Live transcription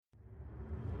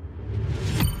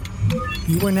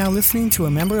You are now listening to a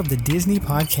member of the Disney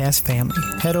Podcast family.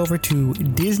 Head over to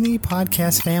Disney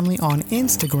Podcast Family on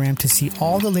Instagram to see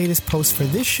all the latest posts for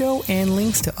this show and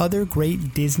links to other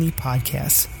great Disney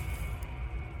podcasts.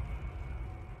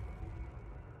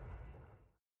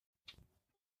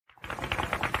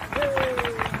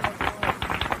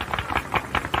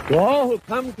 To all who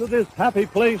come to this happy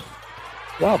place,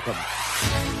 welcome.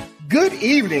 Good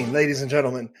evening, ladies and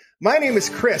gentlemen. My name is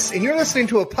Chris, and you're listening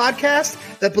to a podcast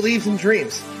that believes in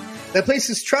dreams, that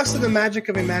places trust in the magic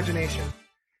of imagination,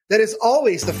 that is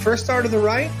always the first star to the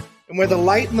right, and where the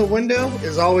light in the window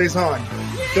is always on.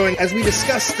 Join as we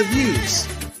discuss the views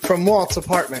from Walt's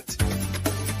apartment.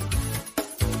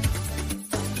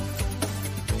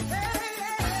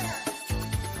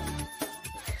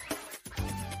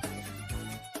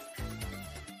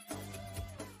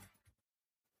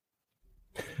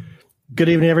 Good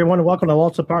evening, everyone. Welcome to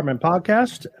Walt's Apartment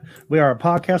Podcast. We are a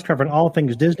podcast covering all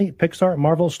things Disney, Pixar,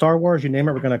 Marvel, Star Wars, you name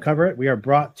it, we're going to cover it. We are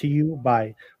brought to you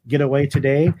by Getaway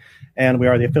Today, and we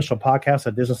are the official podcast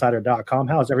at DisneySider.com.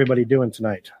 How's everybody doing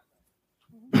tonight?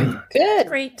 Good.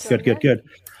 Great. Good.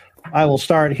 I will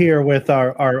start here with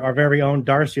our very own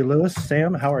Darcy Lewis.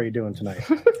 Sam, how are you doing tonight?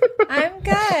 I'm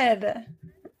good.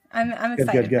 I'm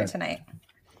excited for tonight.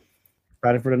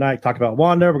 Ready for tonight. Talk about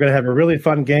Wanda. We're going to have a really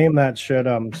fun game that should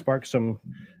spark some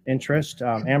interest.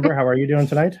 Amber, how are you doing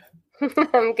tonight?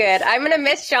 I'm good. I'm going to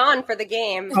miss Sean for the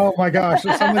game. Oh my gosh.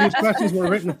 So some of these questions were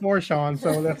written for Sean.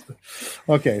 So that's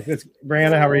okay. It's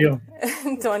Brianna. How are you?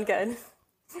 Doing good.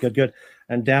 Good.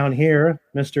 And down here,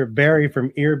 Mr. Barry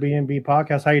from Airbnb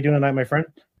Podcast. How you doing tonight, my friend?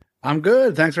 I'm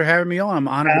good. Thanks for having me on. I'm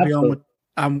honored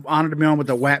to be on with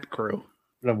the WAP crew.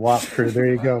 The WAP crew. There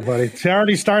you go, buddy. She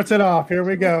already starts it off. Here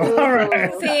we go. All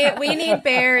right. See, we need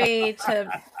Barry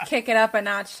to kick it up a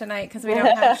notch tonight because we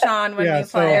don't have Sean when we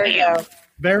play. There we go.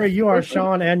 Barry, you are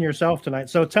Sean and yourself tonight.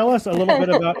 So tell us a little bit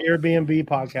about Airbnb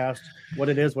Podcast, what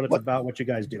it is, what it's about, what you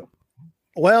guys do.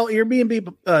 Well,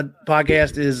 Airbnb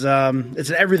podcast is it's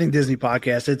an everything Disney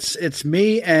podcast. It's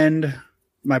me and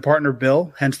my partner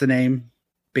Bill, hence the name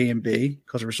B&B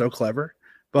because we're so clever.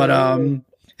 But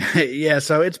yeah,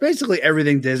 so it's basically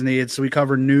everything Disney. We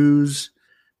cover news.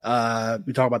 We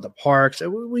talk about the parks.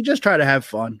 We just try to have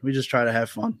fun.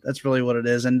 That's really what it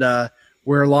is. And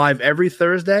we're live every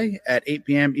Thursday at 8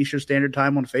 p.m. Eastern Standard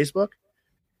Time on Facebook.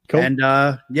 Cool. And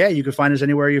yeah, you can find us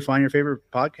anywhere you find your favorite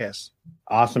podcasts.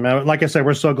 Awesome, man. Like I said,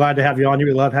 we're so glad to have you on here.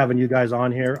 We love having you guys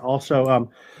on here. Also,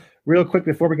 real quick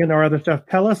before we get into our other stuff,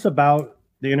 tell us about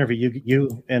the interview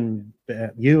you and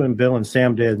Bill and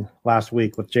Sam did last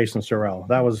week with Jason Sorrell.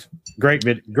 That was great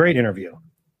interview.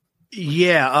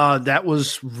 Yeah, that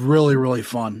was really, really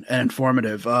fun and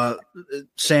informative.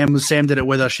 Sam did it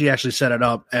with us. She actually set it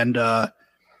up, and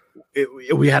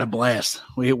we had a blast.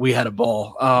 We had a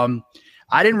ball.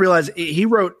 I didn't realize he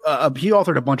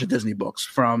authored a bunch of Disney books,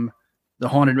 from the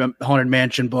Haunted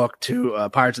Mansion book to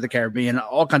Pirates of the Caribbean,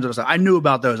 all kinds of stuff. I knew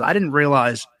about those. I didn't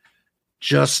realize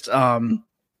just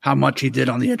how much he did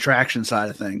on the attraction side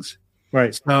of things.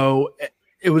 Right. So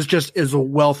it was a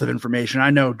wealth of information. I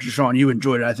know, Sean, you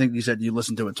enjoyed it. I think you said you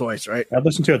listened to it twice, right? I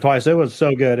listened to it twice. It was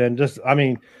so good. And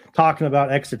talking about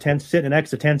sitting in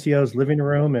Existencio's living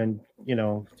room and,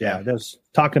 just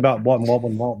talking about when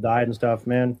Walt died and stuff,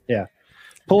 man. Yeah.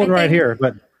 Pulling right here.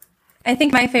 But I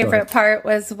think my favorite part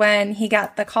was when he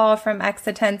got the call from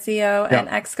Existencio and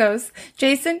X goes,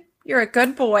 Jason, you're a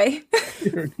good boy.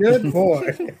 You're a good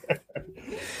boy.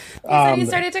 He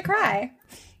started to cry.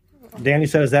 Danny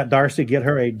says that Darcy, get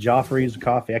her a Joffrey's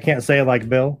coffee. I can't say it like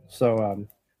Bill, so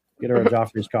get her a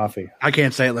Joffrey's coffee. I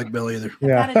can't say it like Bill either.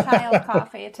 Yeah. Got a child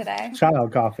coffee today.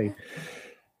 Child coffee.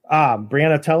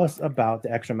 Brianna, tell us about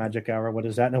the Extra Magic Hour. What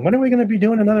is that? And when are we going to be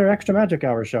doing another Extra Magic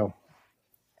Hour show?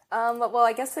 Well,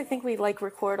 I guess I think we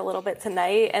record a little bit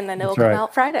tonight, and then it'll come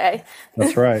out Friday.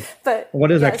 That's right. But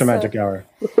what is Extra Magic Hour?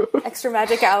 Extra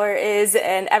Magic Hour is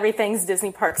an Everything's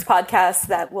Disney Parks podcast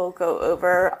that will go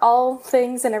over all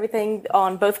things and everything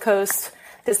on both coasts,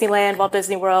 Disneyland, Walt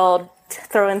Disney World,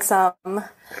 throw in some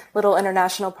little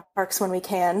international parks when we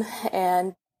can,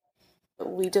 and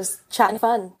we just chat and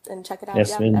fun and check it out.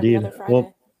 Yes, indeed.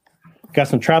 Well, got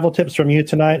some travel tips from you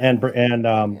tonight, and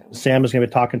Sam is going to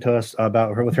be talking to us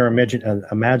about her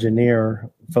Imagineer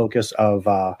focus of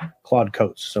Claude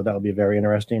Coates. So that'll be very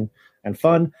interesting and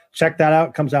fun. Check that out.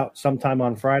 It comes out sometime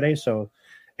on Friday. So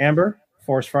Amber,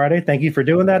 Force Friday, thank you for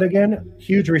doing that again.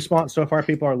 Huge response so far.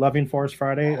 People are loving Force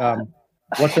Friday.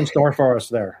 What's in store for us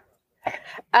there?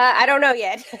 I don't know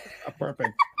yet.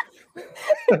 Perfect.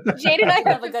 Jade and I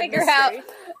have to figure out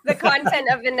the content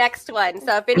of the next one.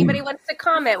 So if anybody wants to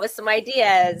comment with some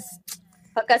ideas,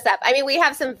 hook us up. I mean, we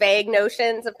have some vague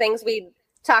notions of things we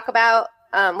talk about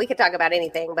We could talk about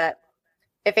anything, but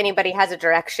if anybody has a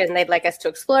direction they'd like us to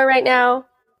explore right now,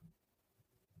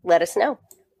 let us know.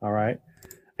 All right.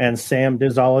 And Sam,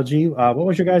 Disology, what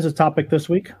was your guys' topic this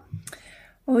week?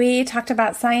 We talked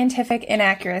about scientific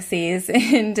inaccuracies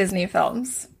in Disney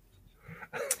films.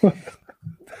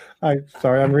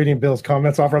 Sorry, I'm reading Bill's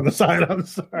comments off on the side. I'm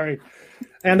sorry.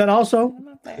 And then also,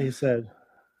 he said,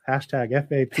 hashtag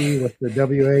FAP with the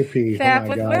WAP. FAP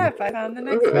with WAP. I found the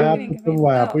next FAP with the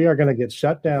WAP. We are going to get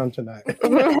shut down tonight.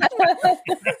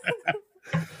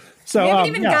 So we haven't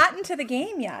even gotten to the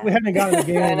game yet. We haven't gotten to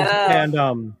the game.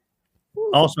 And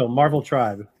also, Marvel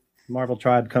Tribe. Marvel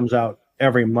Tribe comes out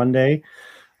every Monday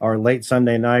or late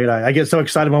Sunday night. I get so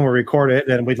excited when we record it,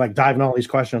 and we dive into all these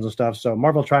questions and stuff. So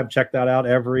Marvel Tribe, check that out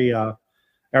every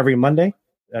Monday.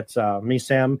 That's me,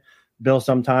 Sam, Bill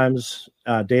sometimes,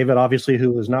 David, obviously,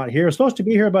 who is not here. Is supposed to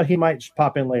be here, but he might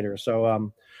pop in later.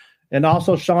 So, and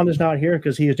also Sean is not here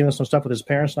because he is doing some stuff with his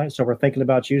parents tonight. So we're thinking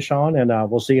about you, Sean, and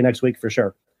we'll see you next week for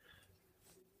sure.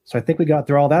 So I think we got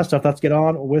through all that stuff. Let's get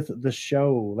on with the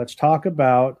show. Let's talk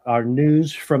about our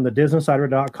news from the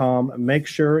DisneyInsider.com. Make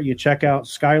sure you check out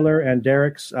Skylar and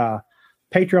Derek's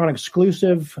Patreon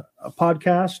exclusive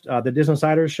podcast, the Disney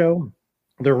Insider Show.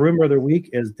 The rumor of the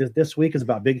week is this week is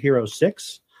about Big Hero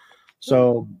 6.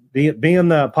 So being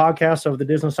the podcast of the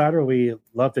Disney Insider, we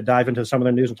love to dive into some of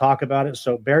the news and talk about it.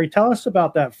 So Barry, tell us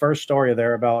about that first story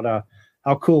there about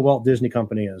how cool Walt Disney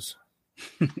Company is.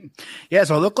 Yeah,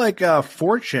 so it looked like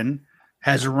Fortune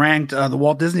has ranked the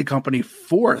Walt Disney Company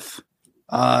 4th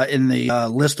in the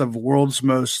list of world's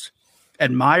most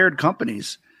admired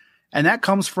companies. And that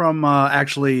comes from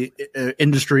actually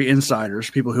industry insiders,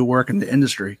 people who work in the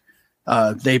industry.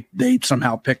 They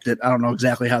somehow picked it. I don't know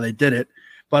exactly how they did it.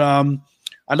 But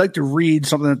I'd like to read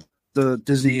something that the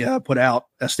Disney put out,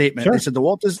 a statement. Sure. They said the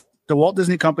Walt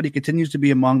Disney Company continues to be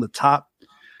among the top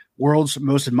world's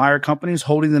most admired companies,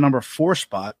 holding the number 4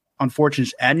 spot on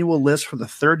Fortune's annual list for the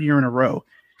 3rd year in a row.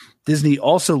 Disney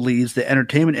also leads the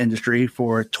entertainment industry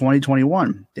for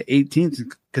 2021, the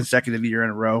 18th consecutive year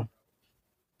in a row,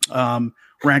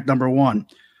 ranked number 1.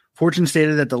 Fortune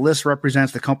stated that the list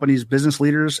represents the company's business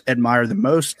leaders admire the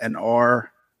most and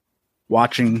are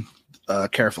watching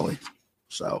carefully.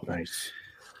 So nice.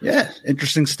 Yeah,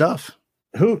 interesting stuff.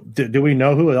 Who do we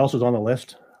know who else is on the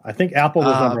list? I think Apple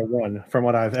was number 1 from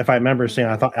what if I remember seeing.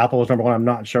 I thought Apple was number 1. I'm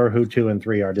not sure who 2 and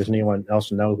 3 are. Does anyone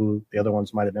else know who the other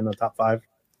ones might have been in the top 5?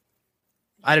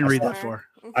 I didn't read that far.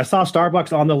 I saw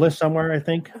Starbucks on the list somewhere, I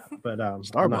think, but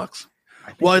Starbucks.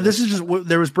 Well, this is just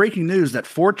there was breaking news that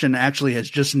Fortune actually has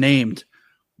just named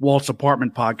Walt's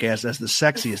Apartment Podcast as the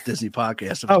sexiest Disney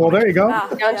podcast. Oh, well, there you go.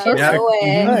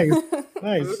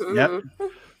 Nice. Yep.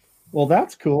 Well,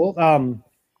 that's cool.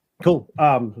 Cool.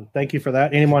 Thank you for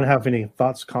that. Anyone have any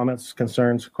thoughts, comments,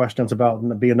 concerns, questions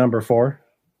about being number 4?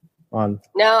 No,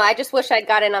 I just wish I'd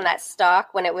got in on that stock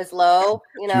when it was low.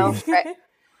 Right?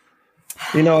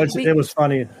 It was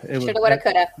funny. It shoulda, woulda,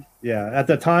 coulda. Yeah, at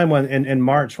the time when in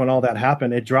March when all that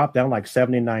happened, it dropped down like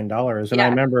 $79. And I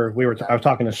remember I was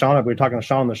talking to Sean. We were talking to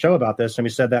Sean on the show about this, and we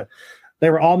said that they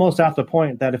were almost at the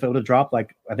point that if it would have dropped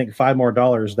like I think $5 more,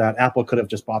 that Apple could have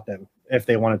just bought them if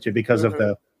they wanted to because of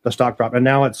the stock drop. And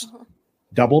now it's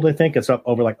doubled. I think it's up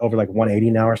over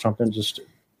 180 now or something. Just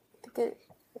it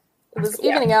was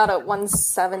evening out at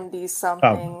 170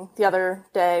 something the other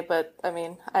day, but I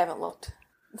mean I haven't looked.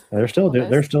 They're still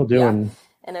doing,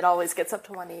 and it always gets up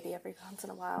to 180 every once in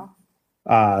a while.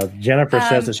 Jennifer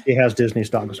says that she has Disney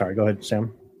stock. Sorry, go ahead,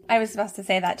 Sam. I was supposed to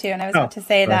say that too, and I was about to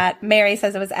say that Mary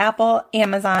says it was Apple,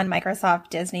 Amazon, Microsoft,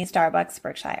 Disney, Starbucks,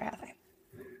 Berkshire Hathaway.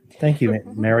 Thank you,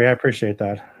 Mary. I appreciate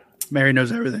that. Mary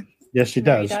knows everything. Yes, she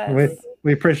does.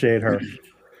 We appreciate her.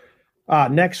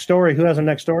 Next story. Who has a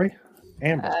next story?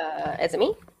 Amber. Is it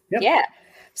me? Yep. Yeah.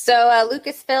 So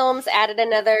Lucasfilms added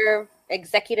another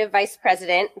executive vice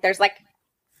president. There's like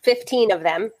 15 of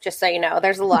them, just so you know.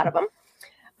 There's a lot of them.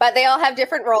 But they all have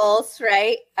different roles,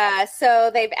 right? So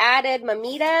they've added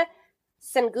Mamita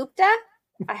Sengupta.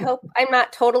 I hope I'm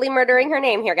not totally murdering her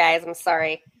name here, guys. I'm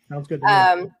sorry. Sounds good.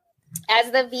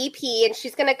 As the VP, and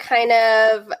she's going to kind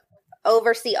of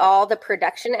oversee all the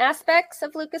production aspects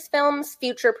of Lucasfilm's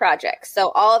future projects. So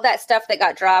all of that stuff that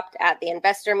got dropped at the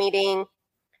investor meeting,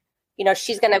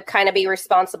 she's going to kind of be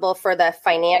responsible for the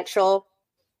financial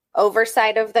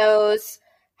oversight of those,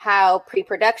 how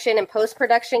pre-production and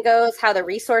post-production goes, how the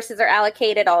resources are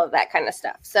allocated, all of that kind of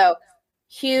stuff. So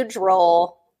huge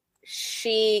role.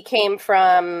 She came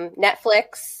from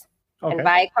Netflix and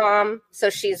Viacom, so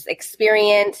she's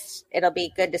experienced. It'll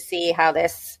be good to see how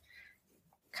this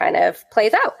kind of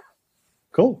plays out.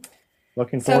 Cool.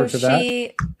 Looking forward to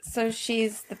that. So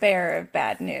she's the bearer of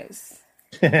bad news.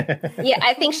 Yeah,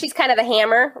 I think she's kind of the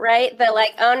hammer, right? They're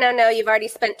like, oh, no, you've already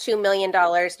spent $2 million.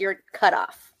 You're cut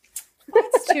off.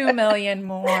 It's $2 million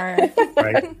more.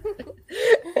 Right.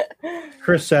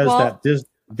 Chris says that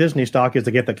Disney stock is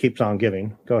the gift that keeps on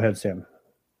giving. Go ahead, Sam.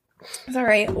 It's all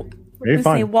right. You're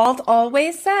fine. Say, Walt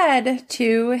always said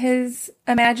to his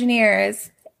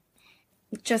Imagineers,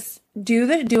 just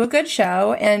do a good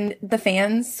show and the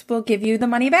fans will give you the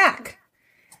money back.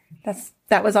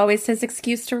 That was always his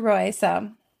excuse to Roy. So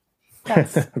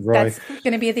that's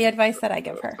going to be the advice that I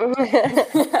give her.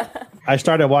 I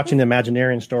started watching the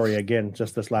Imagineering story again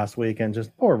just this last week, and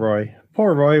just poor Roy.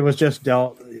 Poor Roy was just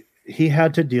dealt. He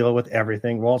had to deal with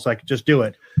everything. Walt's like, just do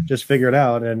it, just figure it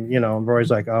out. And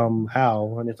Roy's like,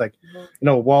 how? And it's like,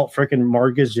 Walt freaking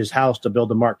mortgaged his house to build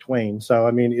the Mark Twain. So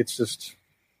I mean, it's just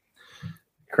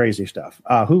crazy stuff.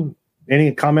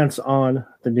 Any comments on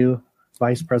the new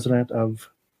vice president of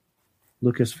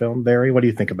Lucasfilm, Barry? What do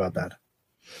you think about that?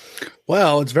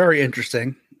 Well, it's very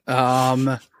interesting.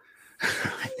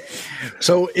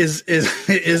 So is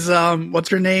what's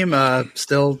her name?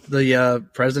 Still the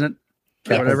president?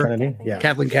 Kathleen Kennedy? Yeah.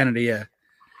 Kathleen Kennedy, yeah.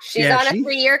 She's on a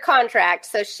 3-year contract,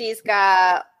 so she's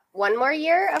got 1 more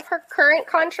year of her current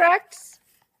contract,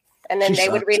 and then they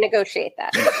would renegotiate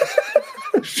that.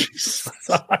 She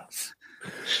sucks.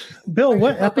 Bill,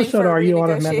 what episode are you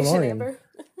on of Mandalorian?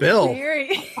 Bill,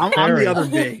 I'm the other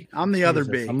B. I'm the other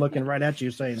B. I'm looking right at you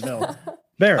saying Bill.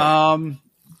 Barry.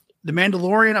 The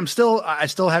Mandalorian, I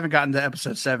still haven't gotten to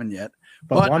episode 7 yet.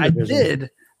 But I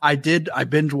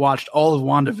binge watched all of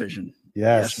WandaVision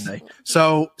yesterday.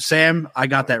 So Sam, I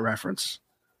got that reference.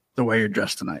 The way you're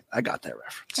dressed tonight. I got that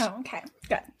reference. Oh, okay.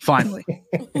 Good. Finally.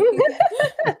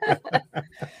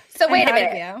 So wait a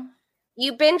minute.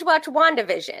 You binge watch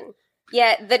WandaVision,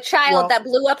 yet the child that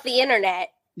blew up the internet,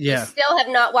 you still have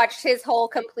not watched his whole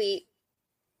complete.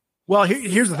 Well,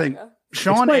 here's the thing.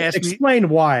 Sean explain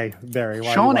why, Barry.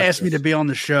 Sean asked me to be on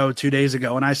the show 2 days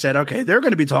ago, and I said, okay, they're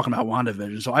going to be talking about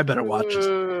WandaVision, so I better watch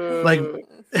it. Like,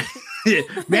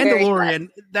 Mandalorian,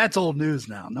 that's old news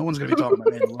now. No one's going to be talking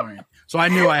about Mandalorian. So I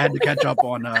knew I had to catch up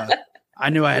on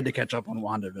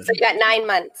WandaVision. So you got 9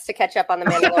 months to catch up on the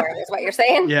Mandalorian, is what you're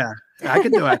saying? Yeah, I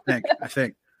can do it, I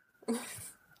think.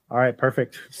 All right,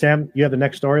 perfect. Sam, you have the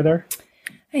next story there?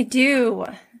 I do.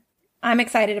 I'm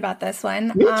excited about this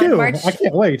one. Me too. I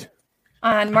can't wait.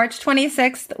 On March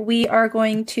 26th, we are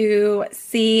going to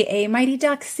see a Mighty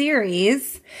Ducks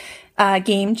series,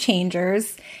 Game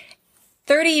Changers.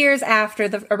 30 years after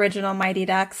the original Mighty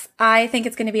Ducks. I think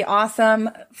it's going to be awesome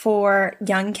for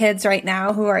young kids right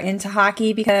now who are into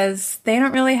hockey because they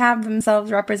don't really have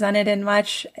themselves represented in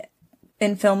much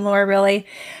in film lore, really.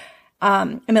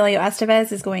 Emilio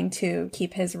Estevez is going to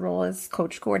keep his role as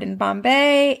Coach Gordon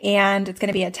Bombay, and it's going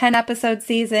to be a 10-episode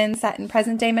season set in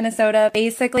present-day Minnesota.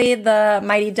 Basically, the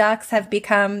Mighty Ducks have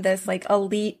become this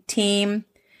elite team.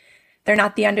 They're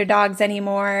not the underdogs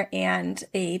anymore, and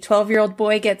a 12-year-old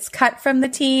boy gets cut from the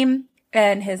team,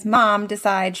 and his mom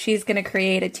decides she's going to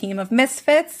create a team of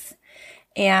misfits,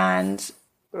 and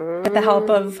with the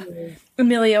help of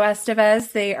Emilio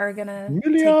Estevez, they are going to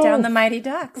take down the Mighty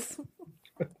Ducks.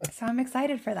 So I'm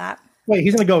excited for that. Wait,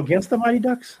 he's going to go against the Mighty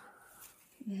Ducks?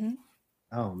 Mm-hmm.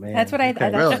 Oh man, that's what I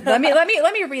thought. Really? Let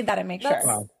me read that and make sure.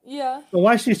 Wow. Yeah. Well,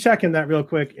 while she's checking that real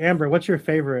quick, Amber, what's your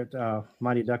favorite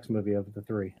Mighty Ducks movie of the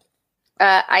 3?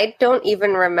 I don't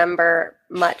even remember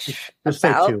much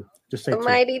about the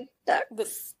Mighty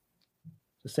Ducks.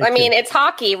 Mean, it's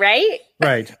hockey, right?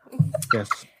 Right. Yes.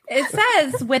 It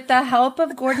says, with the help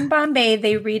of Gordon Bombay,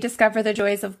 they rediscover the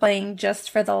joys of playing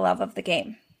just for the love of the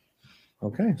game.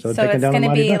 Okay, so it's going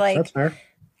to be like, that's fair.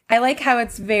 I like how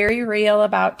it's very real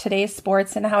about today's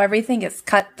sports and how everything is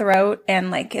cutthroat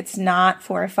and it's not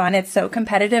for fun. It's so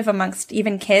competitive amongst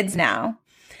even kids now.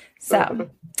 So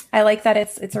I like that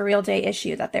it's a real day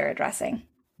issue that they're addressing.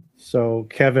 So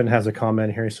Kevin has a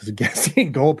comment here. He says,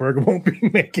 guessing Goldberg won't be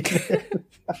making it.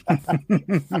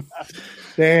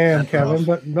 Damn, Kevin,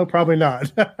 but no, probably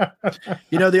not.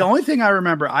 The only thing I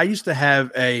remember, I used to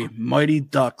have a Mighty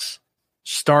Ducks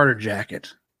starter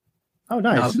jacket. Oh,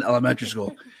 nice. When I was in elementary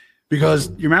school. Because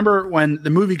you remember when the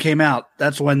movie came out,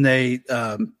 that's when they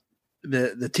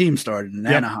the team started in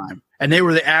Anaheim. And they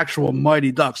were the actual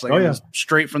Mighty Ducks. It was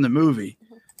straight from the movie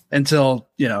until,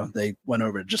 they went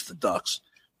over to just the Ducks.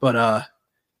 But, I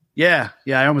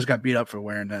almost got beat up for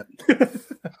wearing that a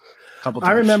couple times.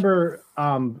 I remember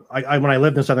when I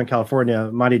lived in Southern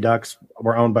California, Mighty Ducks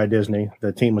were owned by Disney.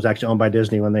 The team was actually owned by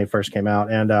Disney when they first came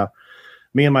out. And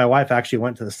me and my wife actually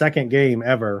went to the second game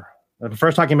ever. The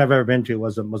first hockey game I've ever been to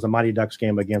was a Mighty Ducks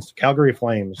game against Calgary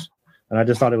Flames. And I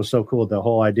just thought it was so cool, the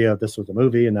whole idea of this was a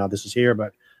movie and now this is here.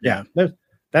 But, there's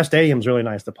That stadium's really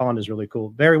nice. The pond is really cool.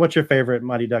 Barry, what's your favorite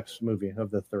Mighty Ducks movie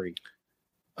of the three?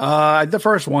 The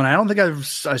first one. I don't think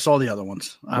I saw the other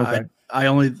ones. Okay.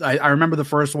 I remember the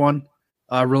first one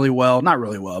really well. Not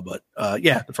really well, but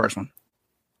yeah, the first one.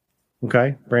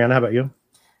 Okay. Brianna, how about you?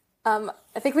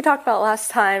 I think we talked about it last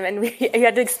time, and you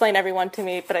had to explain everyone to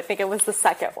me, but I think it was the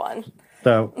second one.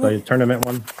 The tournament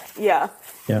one? Yeah.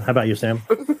 Yeah. How about you, Sam?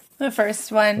 The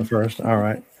first one. The first. All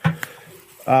right.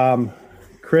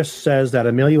 Chris says that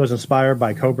Amelia was inspired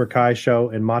by Cobra Kai show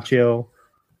and Machio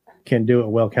Can Do It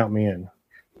Well, Count Me In.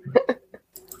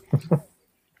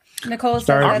 Nicole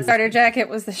said that starter jacket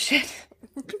was the shit.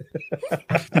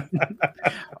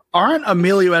 Aren't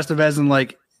Emilio Estevez and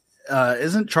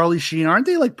isn't Charlie Sheen? Aren't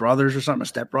they like brothers or something?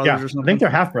 Stepbrothers or something? I think they're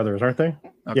half brothers, aren't they?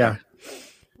 Okay. Yeah.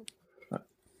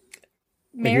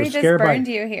 Mary just burned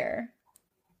you here.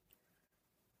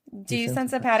 Do you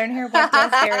sense a pattern here? What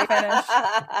does Barry finish?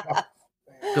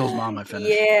 Bill's mom, I finished.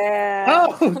 Yeah.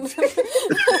 Oh,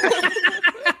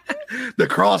 the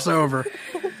crossover.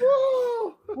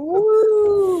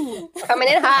 Woo. Coming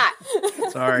in hot.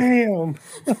 Sorry. damn.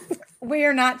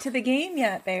 We're not to the game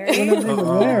yet, Barry.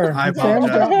 There. I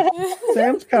apologize.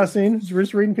 Sam's cussing. He's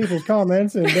just reading people's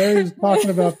comments, and Barry's talking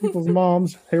about people's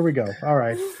moms. Here we go. All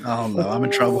right. Oh, no. I'm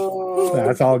in trouble.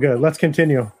 That's all good. Let's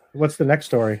continue. What's the next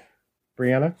story?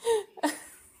 Brianna?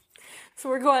 So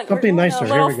we're going nicer. a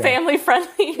little family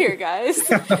friendly here, guys.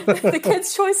 The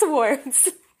Kids' Choice Awards.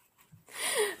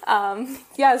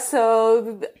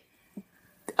 So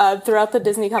throughout the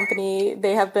Disney company,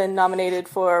 they have been nominated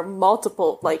for lots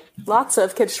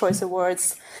of Kids' Choice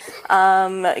Awards,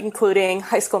 including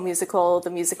High School Musical,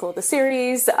 the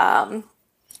series,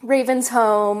 Raven's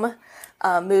Home,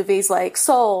 movies like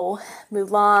Soul,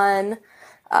 Mulan,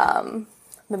 The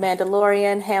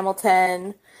Mandalorian,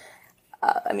 Hamilton.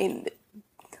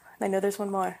 I know there's one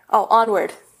more. Oh,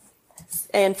 Onward,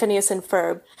 and Phineas and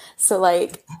Ferb. So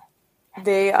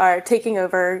they are taking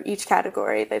over each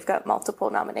category. They've got multiple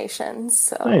nominations.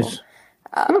 So Nice.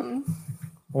 I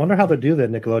wonder how they do the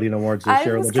Nickelodeon Awards this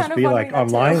year. Will it just be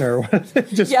online or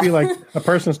just be like a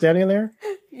person standing there?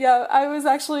 Yeah, I was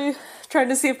actually trying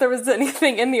to see if there was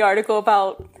anything in the article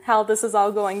about how this is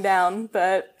all going down,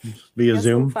 but Via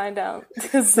Zoom? We'll find out.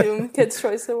 Zoom Kids'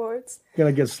 Choice Awards.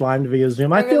 Gonna get slimed via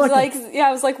Zoom. I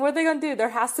was like, what are they gonna do? There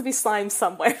has to be slime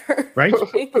somewhere, right?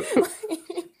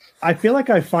 I feel like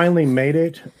I finally made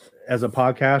it as a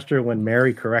podcaster when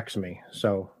Mary corrects me.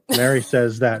 So Mary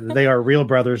says that they are real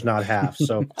brothers, not half.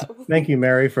 So thank you,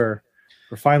 Mary, for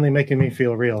finally making me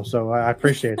feel real. So I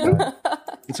appreciate that.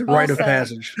 It's a rite of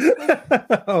passage.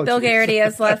 Bill Garrity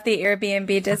has left the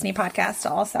Airbnb Disney podcast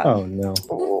also. Oh, no.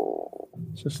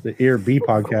 It's just the Ear B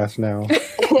podcast now.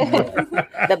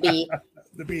 The B.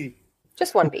 The B.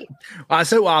 Just one B. I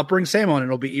said, I'll bring Sam on and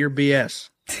it'll be Ear BS.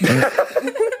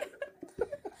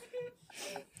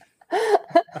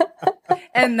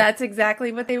 And that's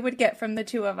exactly what they would get from the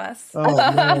two of us. Oh,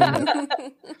 man.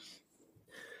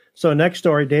 So next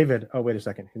story, David. Oh, wait a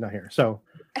second. He's not here. So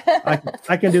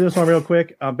I can do this one real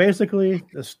quick. Basically,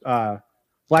 this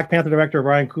Black Panther director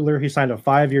Ryan Coogler, he signed a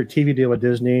 5-year TV deal with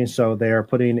Disney, so they are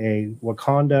putting a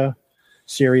Wakanda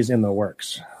series in the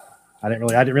works. I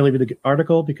didn't really read the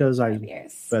article because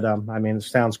it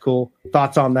sounds cool.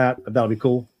 Thoughts on that? That'll be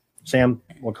cool. Sam,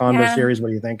 Wakanda series. What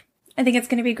do you think? I think it's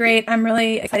going to be great. I'm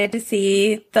really excited to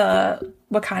see the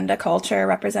Wakanda culture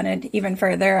represented even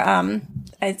further.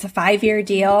 It's a 5-year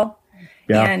deal,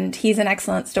 and he's an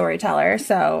excellent storyteller.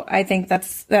 So I think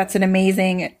that's an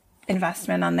amazing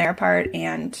investment on their part,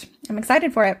 and I'm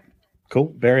excited for it. Cool.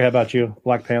 Barry, how about you?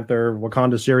 Black Panther,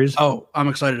 Wakanda series? Oh, I'm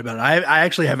excited about it. I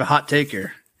actually have a hot take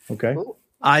here. Okay.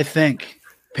 I think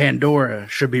Pandora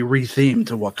should be rethemed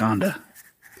to Wakanda.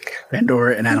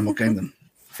 Pandora and Animal Kingdom.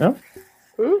 Oh.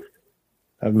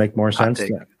 That would make more sense.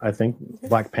 I think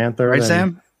Black Panther. Right,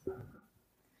 Sam?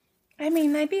 I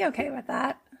mean, I'd be okay with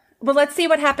that. But let's see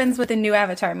what happens with the new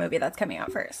Avatar movie that's coming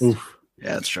out first. Oof.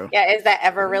 Yeah, that's true. Yeah, is that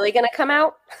ever really going to come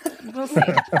out? We'll see.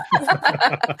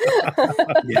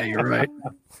 Yeah, you're right.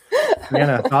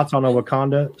 Anna, thoughts on a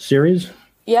Wakanda series?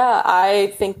 Yeah,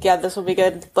 I think, this will be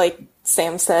good. Like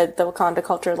Sam said, the Wakanda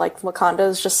culture, Wakanda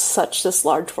is just such this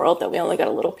large world that we only got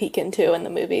a little peek into in the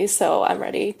movie. So I'm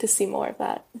ready to see more of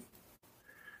that.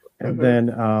 And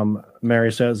then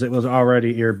Mary says it was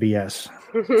already Ear BS.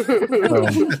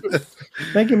 So,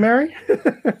 thank you, Mary.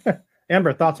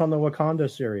 Amber, thoughts on the Wakanda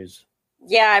series?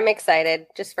 Yeah, I'm excited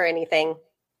yeah, for anything at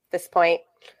this point.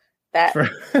 For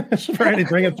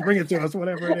anything, bring it to us,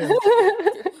 whatever it is.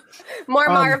 More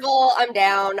Marvel, I'm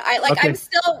down. I'm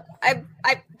still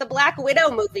the Black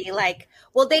Widow movie.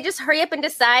 Will they just hurry up and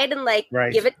decide and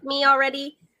give it to me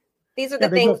already? These are the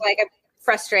things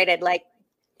frustrated. Like,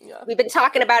 we've been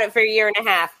talking about it for a year and a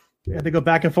half. Yeah, they go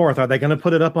back and forth. Are they going to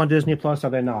put it up on Disney Plus? Are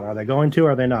they not? Are they going to?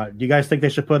 Or are they not? Do you guys think they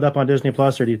should put it up on Disney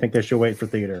Plus, or do you think they should wait for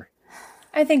theater?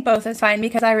 I think both is fine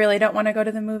because I really don't want to go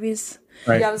to the movies.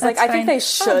 Right. Yeah, I was That's I think fine. they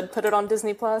should put it on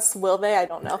Disney Plus. Will they? I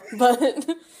don't know. But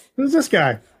Who's this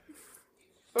guy?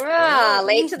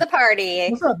 Late to the party.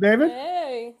 What's up, David?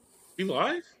 hey. You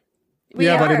live? We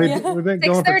yeah, are. buddy. We've been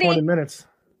going for 6:30. 20 minutes.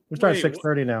 We start at Wait,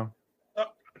 6:30 now. I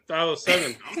thought it was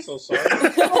 7. I'm so sorry.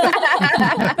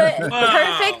 But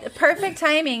Wow. perfect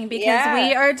timing because Yeah.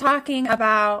 we are talking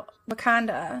about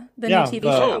Wakanda, the Yeah, new TV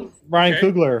the- show. Ryan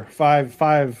Okay. Coogler,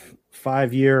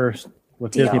 five years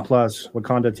with Deal. Disney Plus,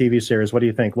 Wakanda TV series. What do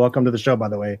you think? Welcome to the show, by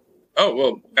the way. Oh,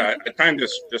 well, I timed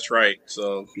just right.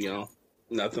 So,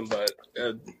 nothing but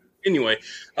anyway.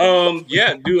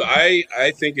 Yeah, dude,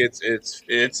 I think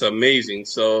it's amazing.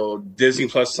 So Disney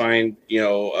Plus signed,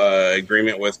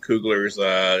 agreement with Coogler's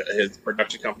his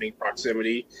production company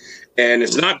Proximity. And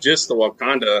it's not just the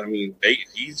Wakanda. I mean,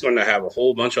 he's going to have a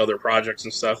whole bunch of other projects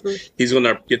and stuff. He's going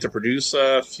to get to produce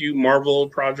a few Marvel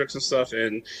projects and stuff,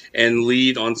 and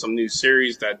lead on some new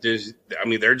series that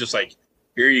they're just like,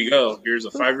 here you go. Here's a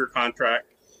 5-year contract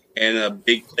and a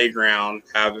big playground,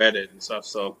 have at it and stuff.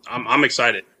 So I'm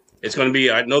excited. It's going to be,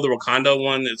 I know the Wakanda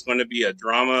one, it's going to be a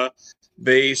drama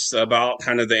based about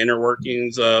kind of the inner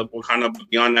workings of Wakanda.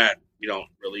 Beyond that, you don't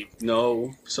really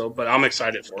know. So, but I'm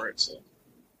excited for it. So.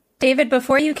 David,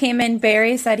 before you came in,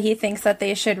 Barry said he thinks that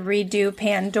they should redo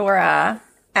Pandora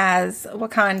as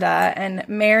Wakanda, and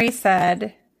Mary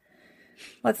said,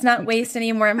 let's not waste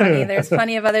any more money. There's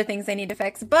plenty of other things they need to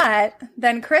fix. But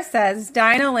then Chris says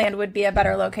Dino Land would be a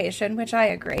better location, which I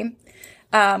agree.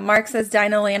 Mark says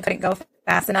Dino Land couldn't go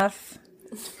fast enough.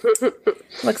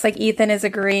 Looks like Ethan is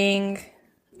agreeing.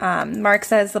 Mark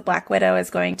says the Black Widow is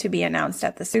going to be announced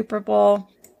at the Super Bowl.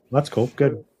 That's cool.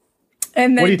 Good.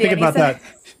 And then What do you think Danny about said,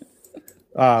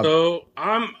 that? So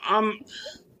I'm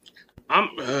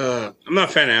not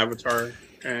a fan of Avatar,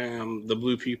 the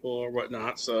blue people or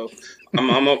whatnot. So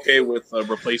I'm okay with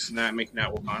replacing that, making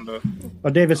that Wakanda. Oh,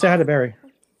 David, say hi to Barry.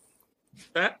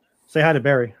 That Say hi to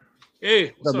Barry.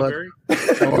 hey, what's Bud. up, Barry?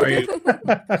 How are you?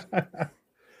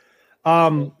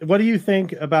 What do you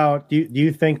think about? Do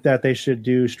you think that they should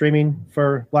do streaming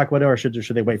for Black Widow, or should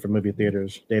they wait for movie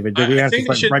theaters? David, did we I answer think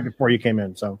they should- right before you came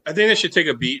in? So I think they should take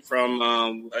a beat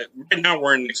from. Right now,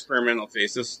 we're in an experimental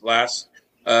phase. This last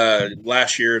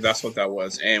year, that's what that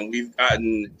was, and we've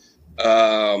gotten, we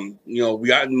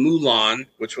got Mulan,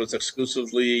 which was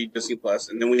exclusively Disney Plus,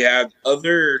 and then we had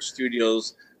other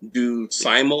studios do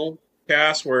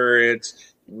simulcast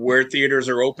where theaters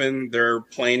are open, they're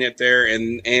playing it there,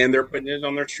 and they're putting it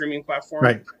on their streaming platform.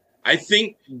 right. I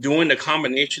think doing a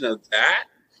combination of that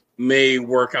may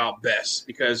work out best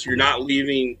because you're not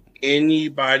leaving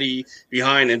anybody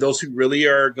behind. And those who really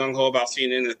are gung-ho about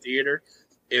seeing it in the theater,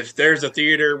 if there's a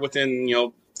theater within,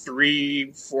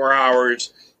 3-4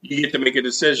 hours, you get to make a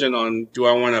decision on, do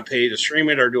I want to pay to stream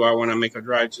it or do I want to make a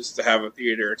drive just to have a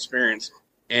theater experience?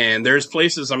 And there's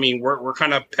places, we're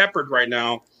kind of peppered right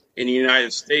now in the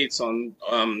United States on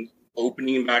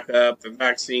opening back up, the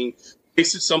vaccine.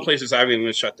 Some places haven't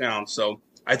even shut down. So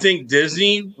I think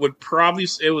Disney would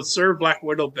serve Black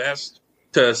Widow best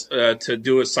to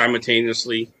do it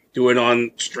simultaneously, do it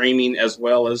on streaming as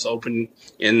well as open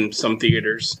in some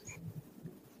theaters.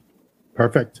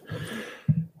 Perfect.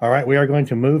 All right, we are going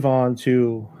to move on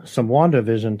to some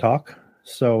WandaVision talk.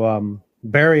 So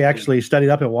Barry actually studied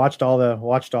up and watched all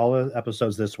the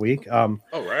episodes this week. Oh,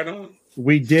 right on.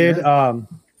 We did on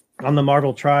the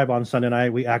Marvel Tribe on Sunday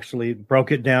night. We actually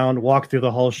broke it down, walked through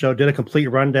the whole show, did a complete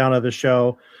rundown of the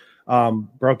show,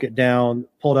 broke it down,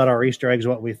 pulled out our Easter eggs,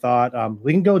 what we thought.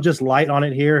 We can go just light on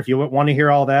it here. If you want to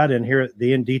hear all that and hear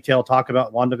the in detail talk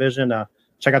about WandaVision,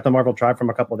 check out the Marvel Tribe from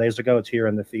a couple of days ago. It's here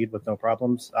in the feed with no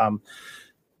problems.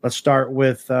 Let's start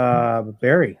with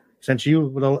Barry. Since you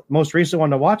were the most recent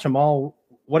one to watch them all,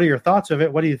 what are your thoughts of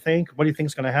it? What do you think? What do you think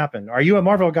is going to happen? Are you a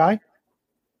Marvel guy?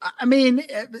 I mean,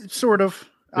 sort of.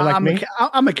 You're like me?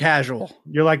 I'm a casual.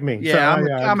 You're like me. Yeah,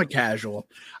 So I'm a casual.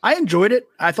 I enjoyed it.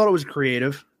 I thought it was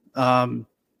creative. I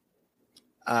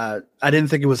didn't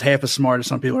think it was half as smart as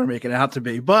some people are making it out to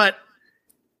be, but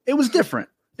it was different.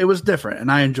 It was different,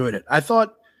 and I enjoyed it. I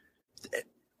thought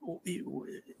it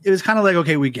was kind of like,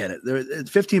 okay, we get it.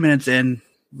 15 minutes in,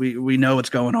 we know what's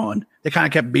going on. They kind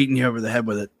of kept beating you over the head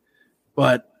with it,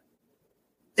 but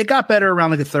it got better around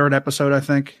like the third episode, I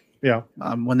think. Yeah.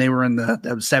 When they were in the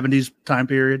 70s time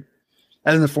period.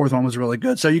 And then the fourth one was really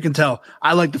good. So you can tell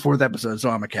I like the fourth episode, so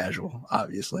I'm a casual,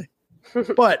 obviously.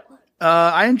 But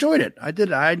I enjoyed it. I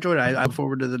enjoyed it. I look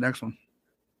forward to the next one.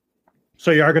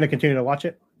 So you are going to continue to watch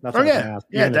it? That's what I was gonna ask.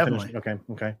 Yeah, definitely.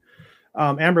 Okay.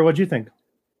 Amber, what'd you think?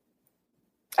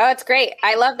 Oh, it's great.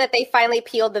 I love that they finally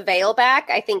peeled the veil back.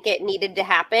 I think it needed to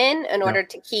happen in order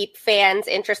to keep fans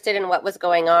interested in what was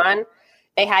going on.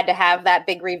 They had to have that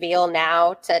big reveal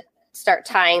now to start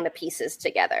tying the pieces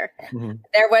together. Mm-hmm.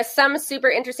 There was some super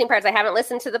interesting parts. I haven't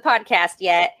listened to the podcast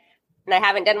yet, and I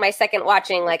haven't done my second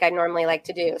watching like I normally like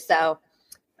to do. So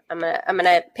I'm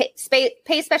gonna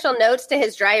pay special notes to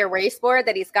his dry erase board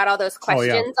that he's got all those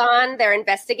questions on. They're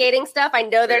investigating stuff. I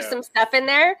know there's some stuff in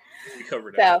there. We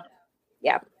covered it. So,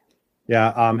 yeah.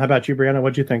 How about you, Brianna?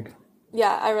 What'd you think?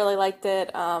 Yeah, I really liked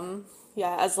it.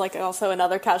 As like also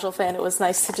another casual fan, it was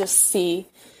nice to just see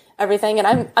everything.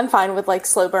 And I'm fine with like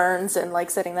slow burns and like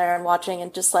sitting there and watching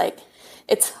and just like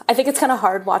I think it's kind of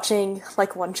hard watching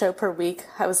like one show per week.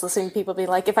 I was listening to people be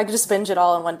like, if I could just binge it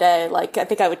all in one day, like I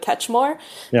think I would catch more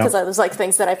because there's like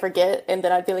things that I forget and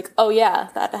then I'd be like, oh yeah,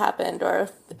 that happened.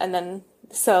 And then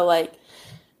so like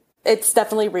it's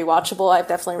definitely rewatchable. I've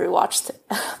definitely rewatched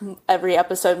every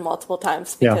episode multiple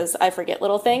times because I forget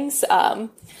little things.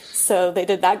 So they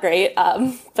did that great.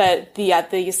 But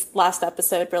the last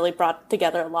episode really brought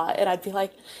together a lot. And I'd be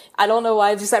like, I don't know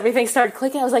why, just everything started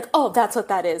clicking. I was like, oh, that's what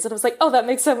that is. And I was like, oh, that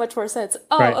makes so much more sense.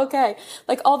 Oh, okay.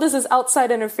 Like all this is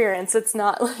outside interference. It's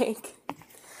not like...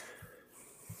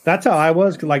 That's how I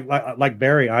was. Like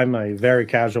Barry, I'm a very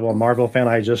casual Marvel fan.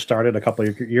 I just started a couple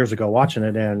of years ago watching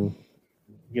it and,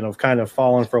 kind of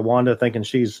fallen for Wanda thinking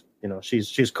she's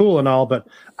cool and all, but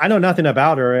I know nothing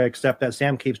about her except that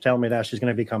Sam keeps telling me that she's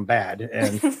going to become bad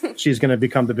and she's going to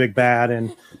become the big bad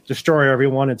and destroy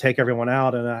everyone and take everyone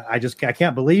out. And I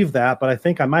can't believe that, but I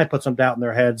think I might put some doubt in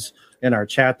their heads in our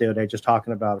chat the other day, just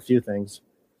talking about a few things.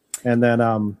 And then,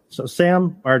 so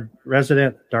Sam, our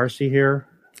resident Darcy here,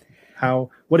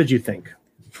 what did you think?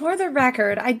 For the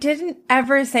record, I didn't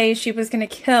ever say she was going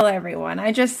to kill everyone.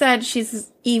 I just said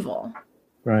she's evil.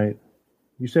 Right.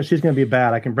 You said she's going to be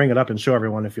bad. I can bring it up and show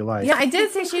everyone if you like. Yeah, I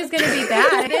did say she was going to be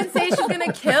bad. I didn't say she was going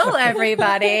to kill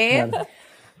everybody.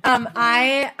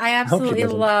 I absolutely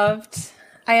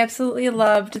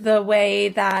loved the way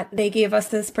that they gave us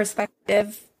this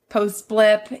perspective post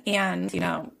blip, and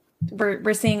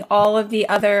we're seeing all of the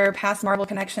other past Marvel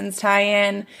connections tie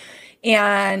in.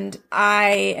 And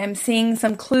I am seeing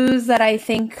some clues that I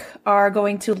think are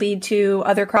going to lead to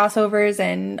other crossovers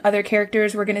and other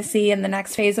characters we're going to see in the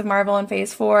next phase of Marvel in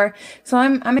Phase 4. So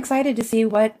I'm excited to see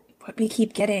what we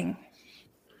keep getting.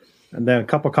 And then a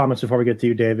couple comments before we get to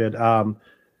you, David.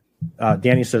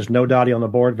 Danny says, no Dottie on the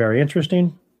board. Very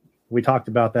interesting. We talked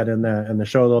about that in the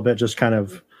show a little bit. Just kind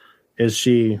of, is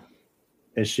she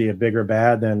a bigger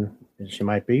bad than she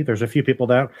might be? There's a few people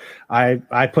that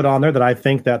I put on there that I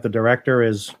think that the director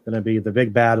is going to be the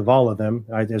big bad of all of them.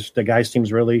 The guy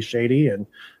seems really shady and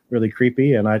really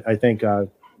creepy, and I think the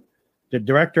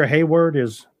director Hayward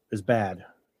is bad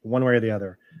one way or the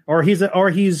other, or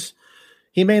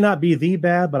he may not be the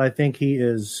bad, but I think he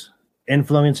is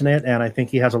influencing it, and I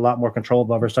think he has a lot more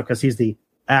control over stuff because he's the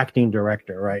acting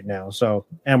director right now. So,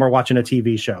 and we're watching a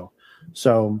TV show,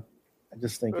 so I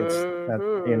just think it's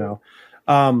that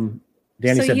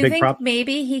Danny so said you big think prop.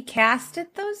 Maybe he casted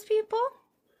those people?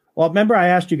 Well, remember I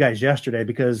asked you guys yesterday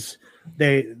because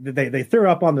they threw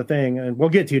up on the thing, and we'll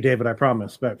get to you, David, I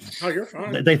promise. But you're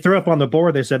fine. They threw up on the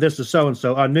board. They said this is so and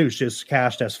so. Anush is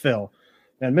cast as Phil,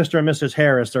 and Mr. and Mrs.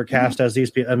 Harris are cast as these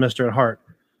people, Mr. and Hart.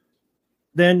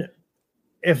 Then,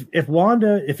 if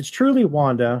it's truly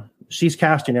Wanda, she's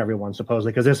casting everyone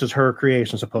supposedly because this is her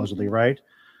creation supposedly, right?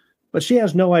 But she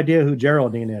has no idea who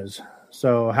Geraldine is.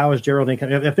 So how is Geraldine?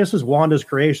 If this is Wanda's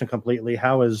creation completely,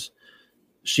 how is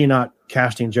she not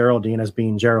casting Geraldine as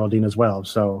being Geraldine as well?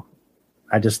 So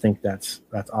I just think that's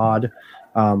odd.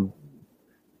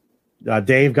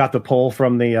 Dave got the pull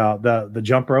from the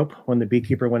jump rope when the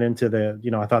beekeeper went into the.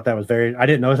 I thought that was I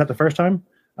didn't notice that the first time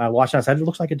I watched that. I said it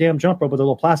looks like a damn jump rope with the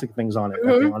little plastic things on it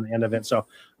on the end of it. So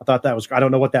I thought that was. I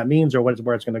don't know what that means or where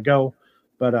it's going to go,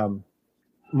 but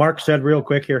Mark said real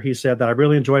quick here, he said that I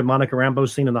really enjoyed Monica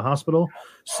Rambeau's scene in the hospital.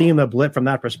 Seeing the blip from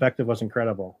that perspective was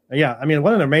incredible. Yeah, I mean,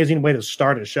 what an amazing way to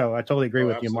start a show. I totally agree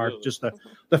with you, Mark. Just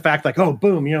the fact like, oh,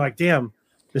 boom, you're like, damn,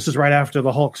 this is right after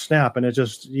the Hulk snap. And it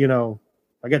just,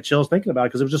 I get chills thinking about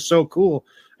it because it was just so cool.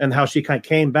 And how she kind of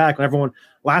came back. And everyone,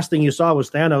 last thing you saw was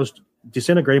Thanos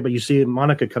disintegrate, but you see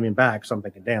Monica coming back. So I'm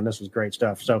thinking, damn, this is great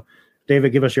stuff. So,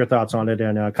 David, give us your thoughts on it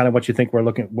and kind of what you think where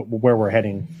we're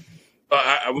heading.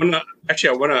 I want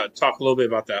to talk a little bit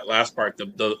about that last part,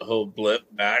 the whole blip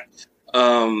back.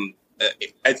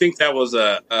 I think that was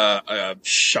a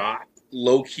shot,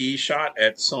 low key shot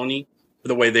at Sony,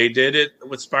 the way they did it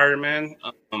with Spider-Man.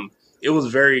 It was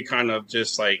very kind of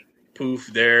just like poof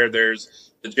there.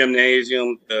 There's the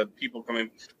gymnasium, the people coming.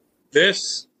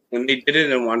 This, when they did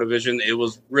it in WandaVision, it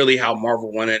was really how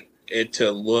Marvel wanted it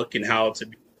to look and how to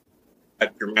be a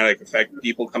dramatic effect.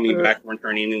 People coming back and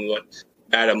returning and what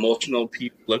that emotional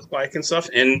people look like and stuff.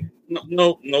 And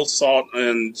no salt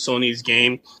in Sony's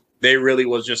game. They really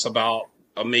was just about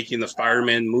making the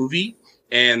Spider-Man movie,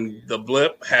 and the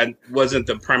blip wasn't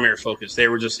the primary focus. They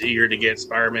were just eager to get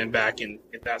Spider-Man back and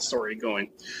get that story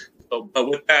going. So, but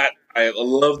with that, I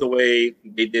love the way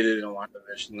they did it in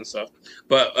WandaVision and stuff.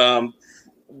 But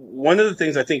one of the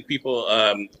things I think people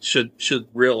should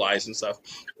realize and stuff,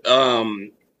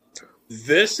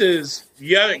 this is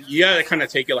you gotta kind of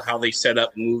take it how they set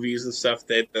up movies and stuff.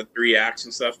 The 3 acts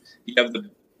and stuff. You have the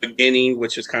beginning,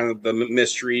 which is kind of the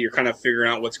mystery. You're kind of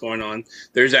figuring out what's going on.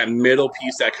 There's that middle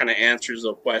piece that kind of answers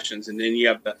the questions, and then you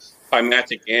have the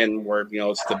climactic end where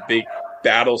it's the big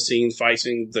battle scene, fight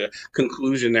scene, the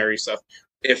conclusionary stuff.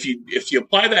 If you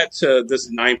apply that to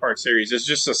this 9-part series, it's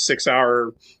just a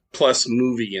 6-hour plus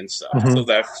movie and stuff. Mm-hmm. So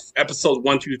that episode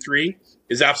 1, 2, 3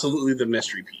 is absolutely the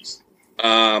mystery piece.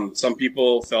 Some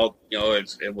people felt,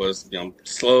 it was,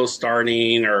 slow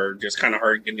starting or just kind of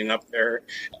hard getting up there.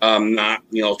 Not,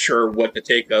 sure what to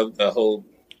take of the whole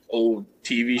old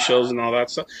TV shows and all that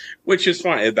stuff, which is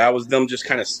fine. That was them just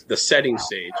kind of the setting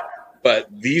stage. But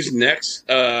these next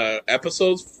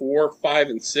episodes, 4, 5,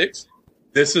 and 6,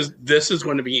 this is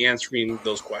going to be answering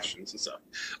those questions and stuff.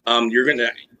 You're going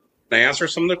to answer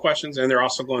some of the questions, and they're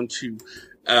also going to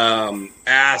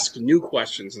ask new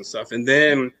questions and stuff. And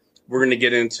then we're going to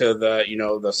get into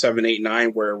the 7, 8, 9,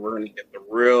 where we're going to get the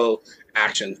real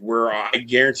actions. Where I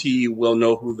guarantee you will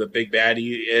know who the big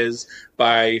baddie is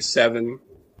by 7.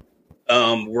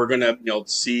 We're going to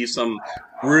see some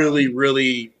really,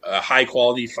 really high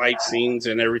quality fight scenes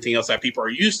and everything else that people are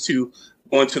used to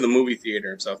going to the movie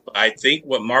theater and stuff. But I think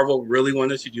what Marvel really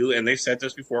wanted to do, and they said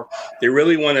this before, they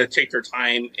really want to take their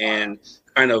time and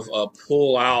kind of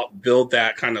build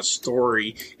that kind of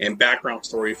story and background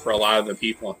story for a lot of the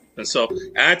people. And so,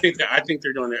 I think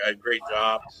they're doing a great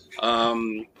job.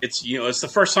 It's the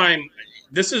first time.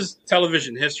 This is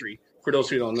television history for those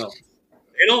who don't know.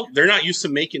 They're not used to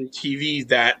making TV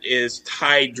that is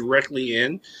tied directly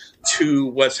in to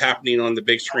what's happening on the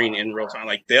big screen in real time.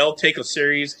 Like, they'll take a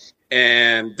series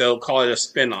and they'll call it a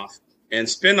spinoff. And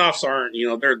spinoffs aren't,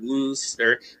 they're loose.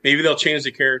 Maybe they'll change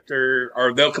the character,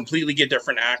 or they'll completely get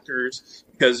different actors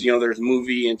because there's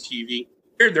movie and TV.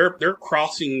 They're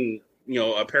crossing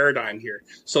a paradigm here.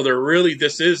 So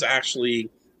this is actually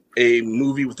a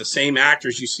movie with the same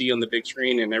actors you see on the big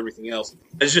screen and everything else.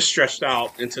 It's just stretched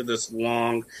out into this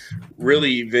long,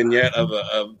 really vignette of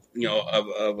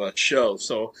a show.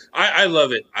 So I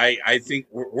love it. I think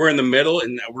we're in the middle,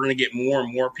 and we're going to get more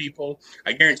and more people.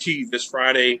 I guarantee you this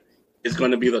Friday is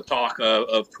going to be the talk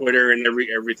of Twitter and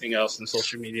everything else and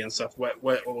social media and stuff. What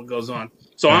goes on?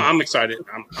 So I'm excited.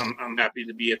 I'm happy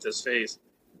to be at this phase.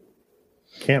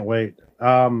 Can't wait.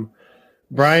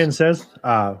 Brian says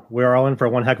we're all in for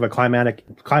one heck of a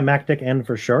climactic end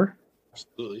for sure.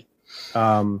 Absolutely.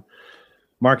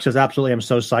 Mark says absolutely. I'm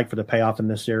so psyched for the payoff in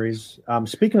this series.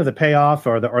 Speaking of the payoff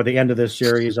or the end of this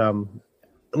series,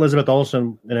 Elizabeth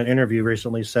Olsen in an interview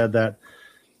recently said that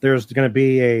there's going to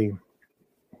be a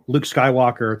Luke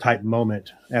Skywalker type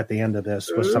moment at the end of this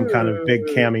with some kind of big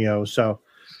cameo. So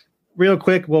real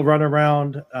quick, we'll run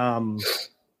around.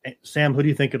 Sam, who do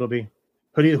you think it'll be?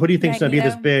 Who do you think is going to be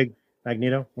this big?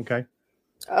 Magneto? Okay.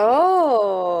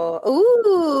 Oh,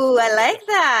 ooh, I like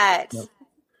that. Yep.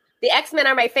 The X-Men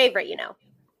are my favorite,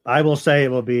 I will say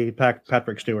it will be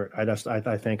Patrick Stewart.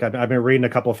 I think I've been reading a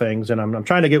couple things, and I'm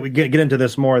trying to get into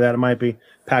this more. That it might be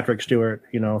Patrick Stewart,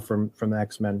 from the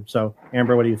X-Men. So,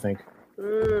 Amber, what do you think?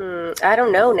 I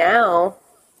don't know now.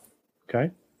 Okay.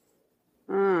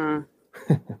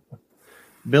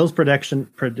 Bill's prediction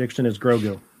is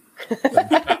Grogu.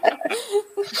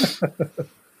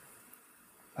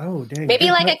 Oh, dang.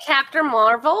 Maybe like a Captain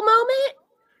Marvel moment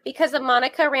because of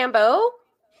Monica Rambeau.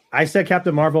 I said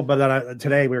Captain Marvel, but then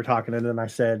today we were talking, and then I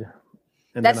said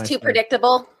that's too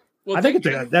predictable. Well, I think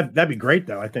that'd be great,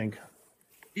 though. I think.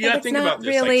 Yeah, think about this.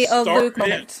 Really a Luke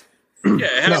moment. Yeah,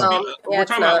 it has to be. We're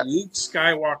talking about Luke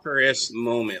Skywalker-esque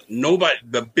moment. Nobody.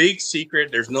 The big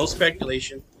secret. There's no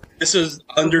speculation. This is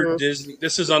under Disney.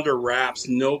 This is under wraps.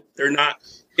 Nope, they're not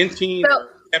hinting. So,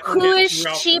 who is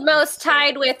she most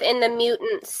tied with in the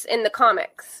mutants in the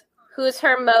comics? Who's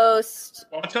her most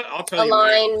I'll tell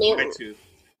aligned you mutant?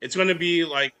 It's going to be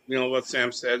like what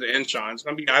Sam said and Sean. It's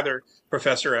going to be either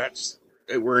Professor X.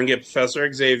 We're going to get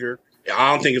Professor Xavier,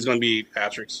 I don't think it's going to be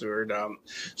Patrick Stewart.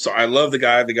 So I love the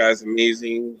guy. The guy's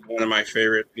amazing. One of my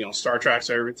favorite, Star Treks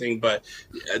and everything. But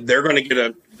they're going to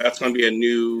get that's going to be a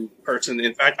new person.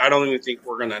 In fact, I don't even think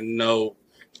we're going to know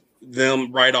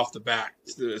them right off the bat.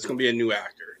 It's going to be a new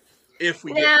actor. If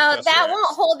we now that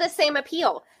won't hold the same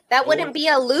appeal. That wouldn't be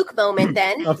a Luke moment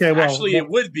then. Okay, well, actually, it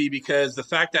would be because the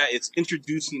fact that it's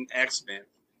introducing X-Men.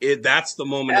 That's the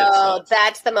moment.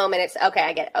 That's the moment. It's okay.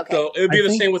 I get it. Okay. So it would be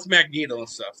the same with Magneto and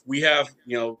stuff. We have,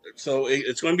 so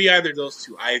it's going to be either those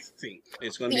two. I think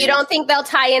it's going to be. You don't think they'll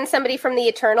tie in somebody from the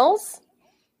Eternals?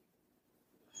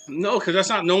 No, because that's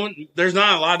not no one. There's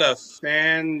not a lot of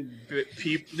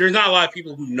people. There's not a lot of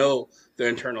people who know the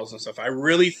Eternals and stuff. I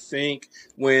really think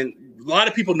when a lot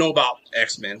of people know about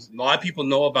X-Men, a lot of people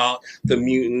know about the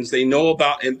mutants. They know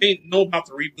about the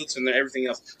reboots and everything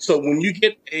else. So when you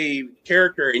get a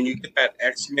character and you get that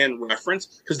X-Men reference,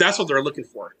 because that's what they're looking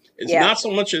for. It's not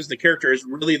so much as the character; it's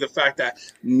really the fact that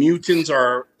mutants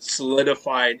are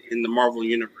solidified in the Marvel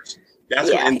universe.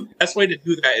 And the best way to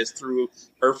do that is through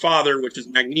her father, which is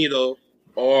Magneto,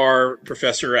 or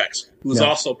Professor X, who's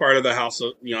also part of the House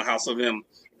of M,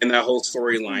 and that whole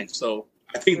storyline. So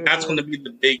I think that's going to be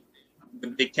the big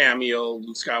cameo,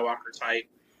 Luke Skywalker type.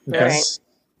 Okay. Yes.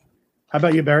 How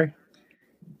about you, Barry?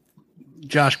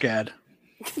 Josh Gad.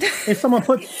 Hey, someone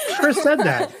Chris said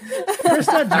that. Chris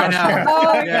said Josh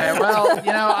Gad. Yeah, well,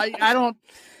 I don't.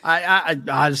 I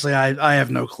honestly, I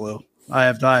have no clue. I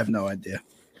have no idea.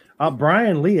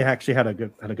 Brian Lee actually had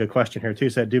a good question here too.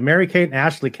 Said, "Do Mary-Kate and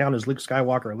Ashley count as Luke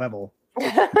Skywalker level?"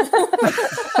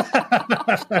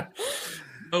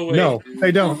 No,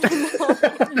 they don't.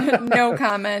 No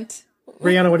comment.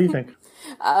 Brianna, what do you think?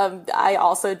 I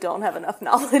also don't have enough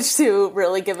knowledge to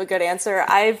really give a good answer.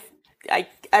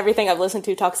 Everything I've listened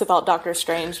to talks about Doctor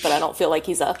Strange, but I don't feel like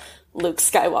he's a Luke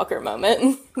Skywalker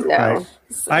moment. No. Right.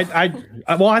 So.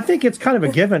 I think it's kind of a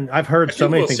given. I've heard so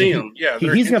many things. See him. Yeah,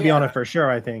 he's going to be on it for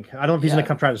sure. I think. I don't know if he's going to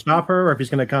come try to stop her, or if he's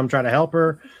going to come try to help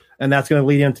her, and that's going to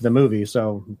lead into the movie.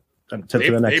 So to the next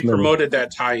movie. They promoted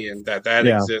that tie-in that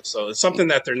exists. So it's something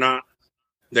that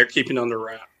they're keeping under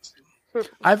wraps.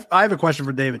 I have a question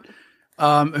for David.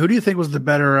 Who do you think was the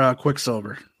better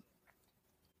Quicksilver?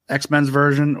 X-Men's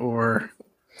version or?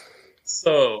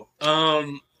 So,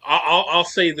 I'll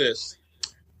say this.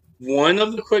 One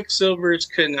of the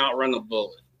Quicksilvers couldn't outrun a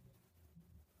bullet.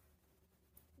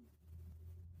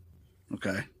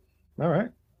 Okay. All right.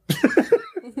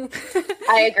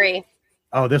 I agree.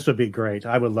 Oh, this would be great.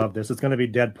 I would love this. It's going to be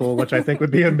Deadpool, which I think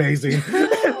would be amazing.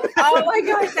 Oh my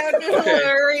gosh, that would be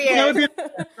hilarious.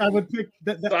 I would pick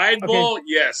that. Sideball,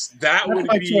 yes. That would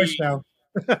my be choice now.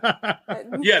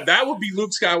 Yeah, that would be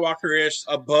Luke Skywalker-ish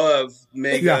above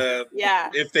Mega. Yeah.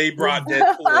 If they brought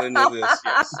Deadpool into this,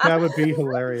 yes. That would be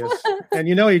hilarious. And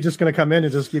he's just going to come in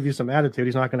and just give you some attitude.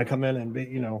 He's not going to come in and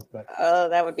be, But oh,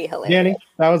 that would be hilarious. Danny,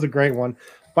 that was a great one.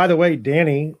 By the way,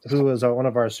 Danny, who is one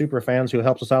of our super fans who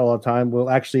helps us out all the time, will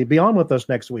actually be on with us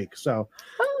next week. So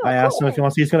I asked him if he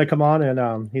wants. He's going to come on,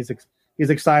 and he's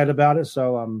excited about it.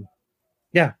 So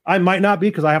yeah, I might not be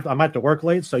because I might have to work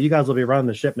late. So you guys will be running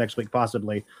the ship next week,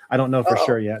 possibly. I don't know for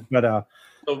sure yet, but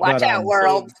watch out,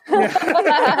 world. So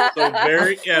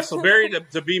Barry,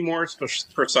 to be more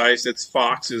precise, it's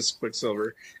Fox's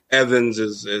Quicksilver. Evans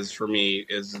is for me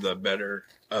is the better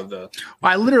of the.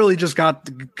 I literally just got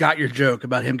your joke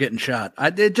about him getting shot.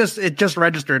 It just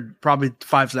registered probably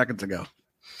 5 seconds ago.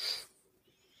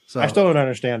 So I still don't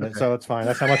understand it, so it's fine.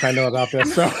 That's how much I know about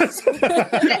this. So just remember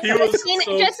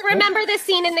the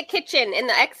scene in the kitchen in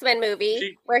the X-Men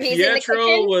movie where he's in the kitchen.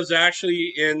 Pietro was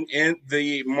actually in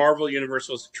the Marvel universe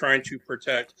was trying to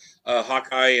protect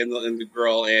Hawkeye and the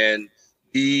girl, and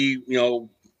he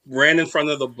ran in front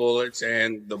of the bullets,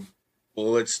 and the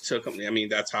bullets took him. I mean,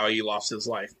 that's how he lost his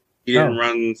life. He didn't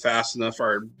run fast enough,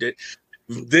 or did.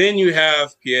 Then you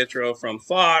have Pietro from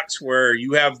Fox, where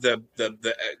you have the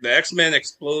X-Men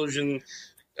Explosion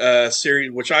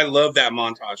series, which I love that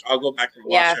montage. I'll go back and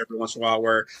watch every once in a while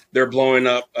where they're blowing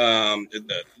up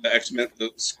the X-Men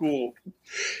the school,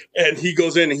 and he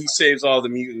goes in and he saves all the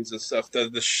mutants and stuff.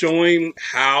 The showing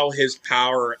how his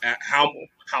power, how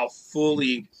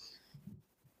fully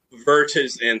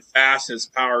verted and fast his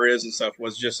power is and stuff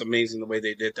was just amazing the way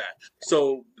they did that.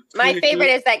 So. My favorite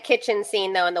is that kitchen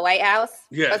scene, though, in the White House.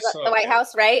 Yes. The White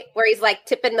House, right? Where he's, like,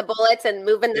 tipping the bullets and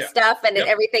moving the stuff, and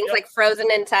everything's, like,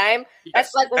 frozen in time.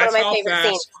 That's, like, one of my favorite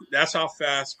scenes. That's how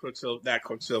fast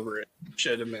Quicksilver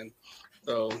should have been.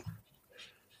 So.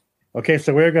 Okay,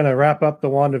 so we're going to wrap up the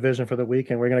WandaVision for the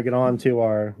week, and we're going to get on to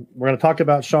we're going to talk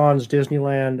about Sean's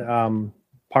Disneyland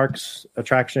parks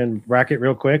attraction bracket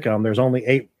real quick. There's only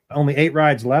eight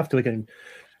rides left. We can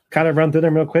kind of run through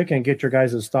them real quick and get your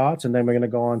guys' thoughts, and then we're going to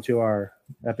go on to our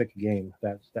epic game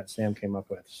that Sam came up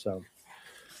with. So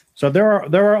there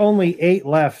are only 8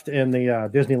 left in the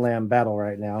Disneyland battle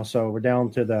right now. So we're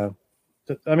down to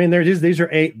these are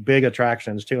 8 big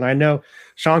attractions too, and I know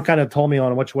Sean kind of told me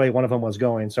on which way one of them was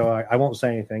going, so I won't say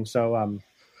anything. So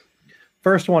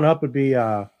first one up would be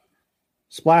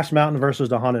Splash Mountain versus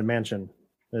the Haunted Mansion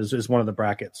is one of the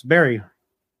brackets. Barry,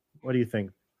 what do you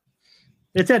think?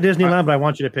 It's at Disneyland, but I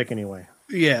want you to pick anyway.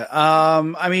 Yeah.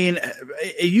 I mean,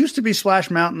 it used to be Splash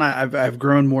Mountain. I've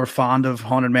grown more fond of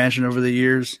Haunted Mansion over the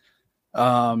years.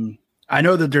 I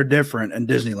know that they're different in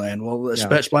Disneyland. Well,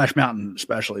 Splash Mountain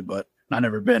especially, but I've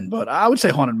never been. But I would say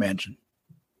Haunted Mansion.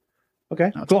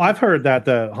 Okay, cool. I've heard that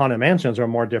the Haunted Mansions are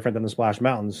more different than the Splash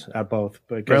Mountains at both.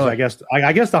 Because really?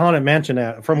 I guess the Haunted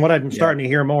Mansion, from what I'm starting to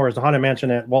hear more, is the Haunted Mansion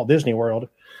at Walt Disney World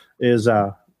is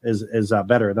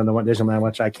better than the one at Disneyland,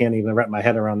 which I can't even wrap my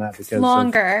head around that because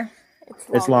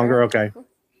it's longer. Okay.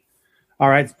 All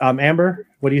right, Amber,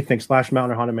 what do you think? Splash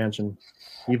Mountain or Haunted Mansion?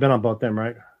 You've been on both them,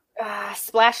 right?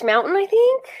 Splash Mountain, I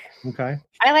think. Okay.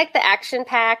 I like the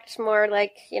action-packed, more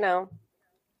like,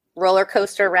 roller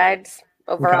coaster rides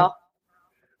overall. Okay.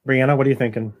 Brianna, what are you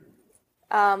thinking?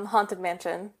 Haunted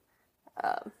Mansion.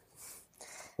 A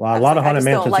lot of Haunted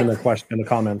Mansions in the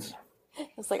comments.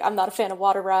 It's like I'm not a fan of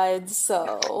water rides,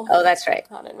 so. Oh, that's right.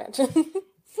 Haunted Mansion.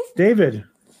 David,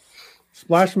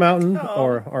 Splash Mountain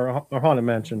or Haunted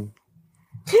Mansion?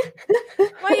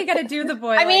 Why you got to do the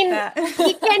boy? That?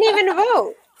 He can't even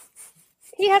vote.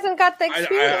 He hasn't got the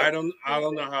experience. I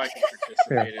don't know how I can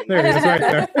participate in there he is, right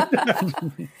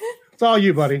there. It's all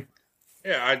you, buddy.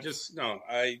 Yeah,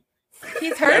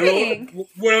 He's hurting.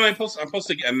 What am I supposed? I'm supposed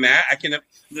to imagine.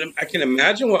 I can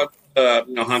imagine what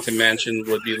Haunted Mansion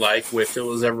would be like if it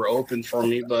was ever open for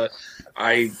me, but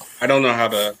I don't know how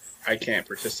to. I can't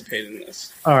participate in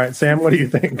this. All right, Sam, what do you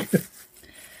think?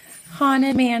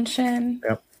 Haunted Mansion.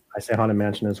 Yep, I say Haunted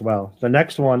Mansion as well. The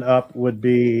next one up would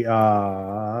be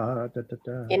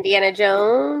Indiana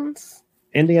Jones.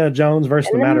 Indiana Jones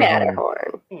versus the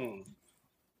Matterhorn. Matterhorn.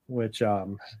 Which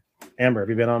Amber, have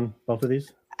you been on both of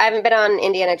these? I haven't been on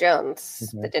Indiana Jones.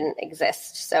 Okay. That didn't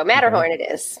exist. So Matterhorn it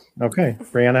is. Okay.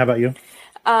 Brianna, how about you?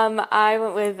 I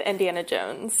went with Indiana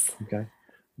Jones. Okay.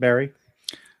 Barry?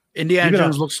 Indiana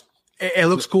Jones looks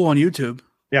cool on YouTube.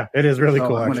 Yeah, it is really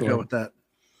cool. I'm going to go with that.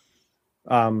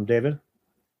 David?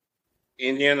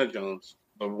 Indiana Jones.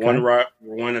 The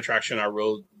one attraction I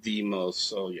rode the most.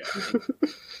 So, yeah.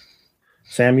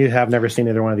 Sam, you have never seen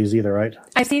either one of these either, right?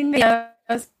 I've seen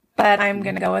videos, but I'm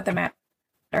going to go with the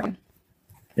Matterhorn.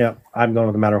 Yeah, I'm going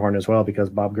with the Matterhorn as well because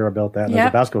Bob Gurra built that and there's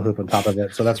a basketball hoop on top of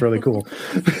it. So that's really cool.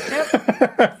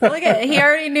 Yep. Look at it. He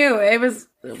already knew. It was,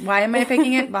 why am I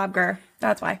picking it? Bob Gurra.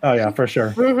 That's why. Oh, yeah, for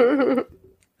sure.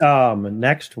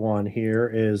 Next one here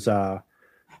is, what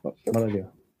did I do?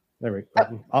 There we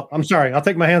go. I'm sorry. I'll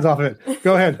take my hands off of it.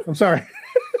 Go ahead. I'm sorry.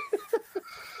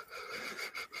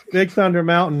 Big Thunder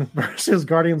Mountain versus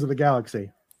Guardians of the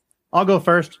Galaxy. I'll go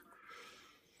first.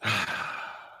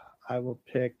 I will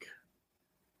pick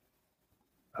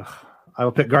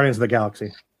Guardians of the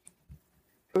Galaxy.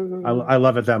 I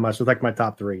love it that much. It's like my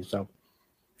top 3. So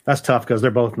that's tough because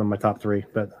they're both in my top 3.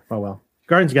 But oh well.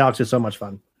 Guardians of the Galaxy is so much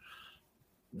fun.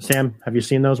 Sam, have you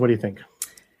seen those? What do you think?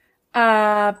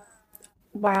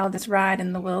 Wildest Ride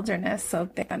in the Wilderness. So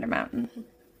Big Thunder Mountain.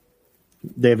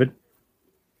 David?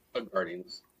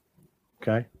 Guardians.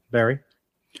 Okay. Barry?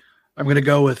 I'm going to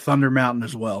go with Thunder Mountain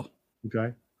as well.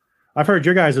 Okay. I've heard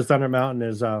your guys' Thunder Mountain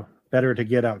is better to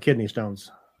get out kidney stones.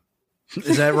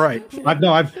 Is that right?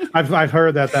 I've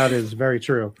heard that is very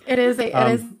true. It is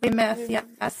a myth.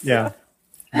 Yes. Yeah.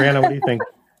 Brianna, what do you think?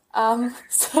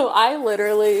 So I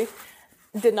literally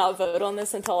did not vote on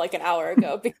this until like an hour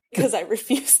ago because I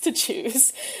refused to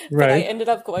choose. Right. But I ended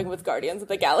up going with Guardians of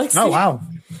the Galaxy. Oh wow.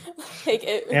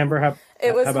 Amber,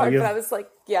 it was hard, but I was like,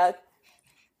 yeah.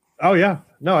 Oh yeah.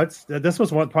 No, this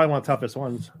was probably one of the toughest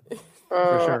ones.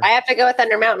 For sure. I have to go with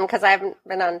Thunder Mountain because I haven't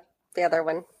been on the other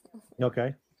one.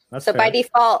 Okay. That's so fair. by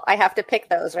default, I have to pick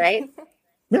those, right?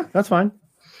 Yeah, that's fine.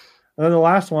 And then the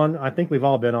last one, I think we've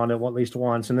all been on it at least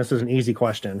once, and this is an easy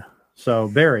question. So,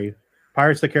 Barry,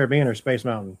 Pirates of the Caribbean or Space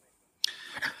Mountain?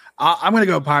 I'm going to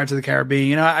go Pirates of the Caribbean.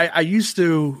 You know, I used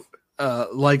to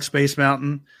like Space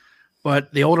Mountain,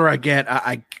 but the older I get,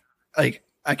 I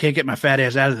can't get my fat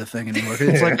ass out of the thing anymore.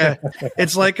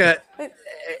 It's like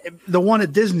the one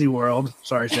at Disney World.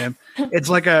 Sorry, Sam. It's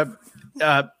like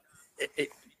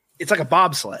it's like a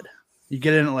bobsled. You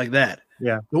get in it like that.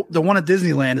 Yeah. The one at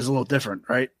Disneyland is a little different,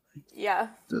 right? Yeah,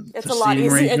 it's the a lot seating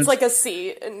easier. It's arrangements. like a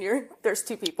seat, and there's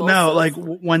two people. No, so like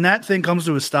when that thing comes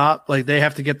to a stop, like they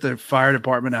have to get the fire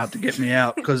department out to get me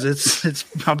out because it's.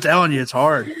 I'm telling you, it's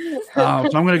hard. So I'm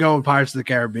going to go with Pirates of the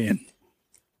Caribbean.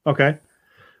 Okay.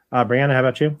 Brianna, how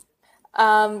about you?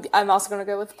 I'm also going to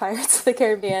go with Pirates of the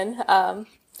Caribbean,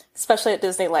 especially at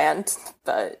Disneyland.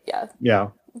 But yeah. Yeah.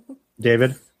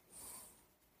 David?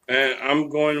 And I'm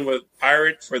going with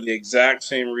Pirate for the exact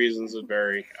same reasons as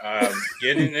Barry.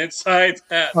 Getting inside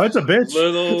that Oh, it's a bitch.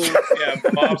 little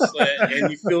bobsled,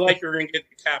 and you feel like you're going to get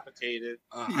decapitated.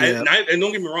 And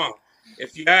don't get me wrong.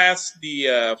 If you ask the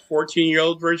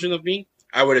 14-year-old version of me,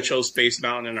 I would have chose Space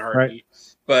Mountain in a heartbeat. Right.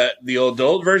 But the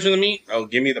adult version of me,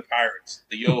 give me the Pirates,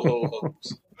 the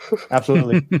yo-ho-hos.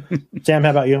 Absolutely. Sam, how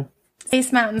about you?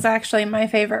 Space Mountain's actually my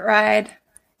favorite ride.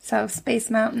 So Space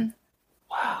Mountain.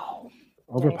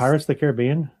 Over Pirates of the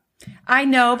Caribbean? I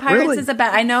know Pirates Really? is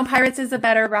a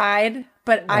better ride,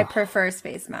 but I prefer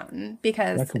Space Mountain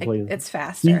because Not completely. it's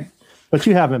faster. But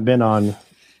you haven't been on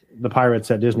the Pirates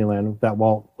at Disneyland. That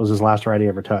Walt was his last ride he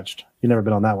ever touched. You've never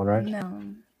been on that one, right? No.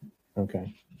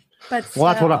 Okay. But Well,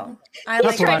 that's what I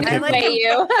that's what I'm Trying to sway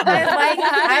you.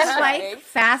 I like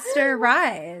faster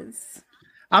rides.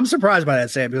 I'm surprised by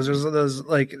that, Sam, because there's those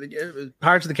like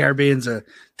Pirates of the Caribbean's a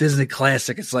Disney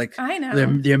classic. It's like I know.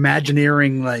 the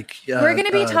Imagineering. Like We're going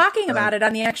to be talking about it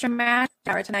on the Extra Magic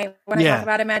Hour tonight when I Yeah. talk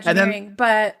about And Imagineering.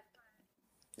 But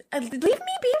leave me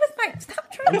be with my.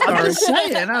 Stop trying to. I'm just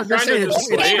saying. I'm just saying. It's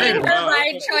Shaming strange. For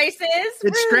ride choices.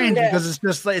 It's strange Rude. because it's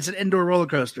just like it's an indoor roller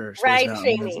coaster. Space Ride Mountain.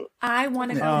 shaming. I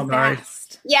want to go Oh, my.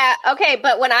 fast. Yeah, okay,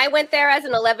 but when I went there as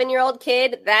an 11-year-old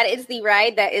kid, that is the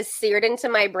ride that is seared into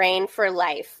my brain for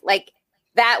life. Like,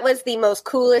 that was the most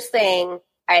coolest thing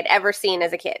I'd ever seen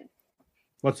as a kid.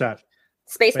 What's that?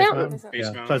 Space Mountain. Space Yeah.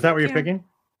 Mountain. So is that what you're Yeah. picking?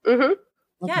 Mm-hmm.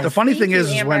 Yes, The funny thank thing you,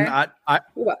 is when Amber.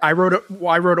 I wrote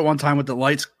it one time with the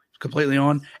lights completely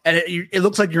on, and it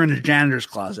looks like you're in a janitor's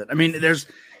closet. I mean,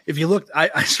 if you looked,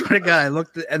 I swear to God, I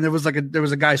looked and there was a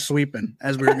guy sweeping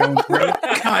as we were going through.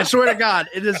 I swear to God,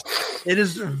 it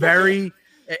is very.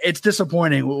 It's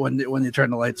disappointing when you turn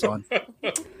the lights on.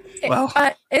 Well,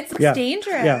 it's Yeah.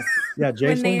 dangerous. Yeah,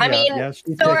 Jason. they- yeah, I mean, yeah,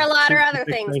 she So are picked- a lot of she other picked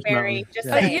things, Space Barry. Mountain. Just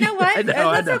Yeah. But you know what? I know, That's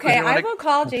I know. okay. You wanna- I will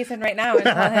call Jason right now and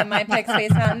tell him I picked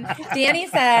Space Mountain. Danny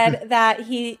said that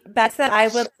he bets that I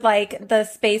would like the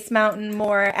Space Mountain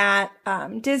more at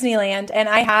Disneyland, and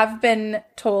I have been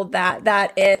told that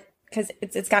because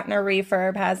it's gotten a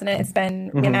refurb, hasn't it? It's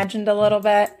been reimagined a little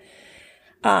bit.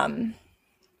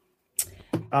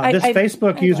 This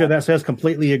Facebook user that says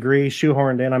completely agree,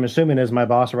 shoehorned in, I'm assuming is my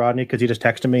boss, Rodney, because he just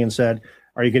texted me and said,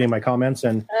 are you getting my comments?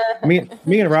 And me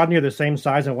and Rodney are the same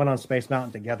size and went on Space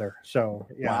Mountain together. So,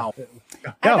 yeah. Wow. Yeah,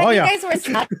 I bet oh, you yeah. guys were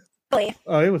snuggly.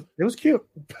 Oh, it was cute.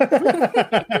 But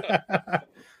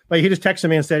he just texted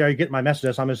me and said, are you getting my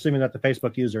messages? I'm assuming that the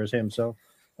Facebook user is him. So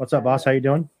what's up, boss? How you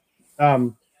doing?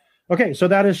 Okay, so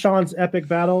that is Sean's epic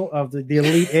battle of the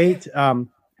Elite Eight.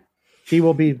 He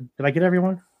will be, did I get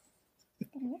everyone?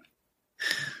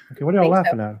 Okay, what are y'all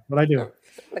laughing at? What I do?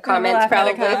 The comments, Laugh at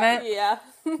a probably. comment. Yeah.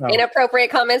 Oh. Inappropriate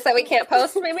comments that we can't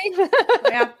post, maybe?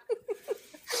 Yeah.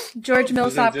 George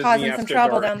Millsop Disney causing some After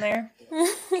trouble Dark. down there.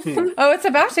 Oh, it's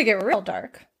about to get real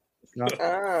dark.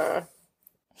 Ah.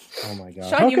 Oh my god.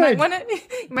 Sean, you Okay.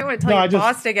 might want to tell No, your I just-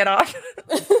 boss to get off.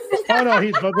 Oh no,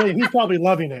 he's probably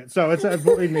loving it. So it's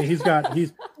believe me,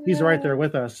 he's right there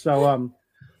with us. So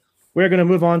we're going to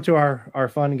move on to our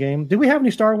fun game. Did we have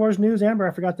any Star Wars news, Amber?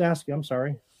 I forgot to ask you. I'm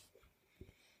sorry.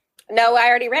 No, I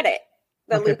already read it.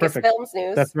 The Okay, perfect. Lucasfilms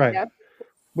news. That's right. Yeah.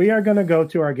 We are going to go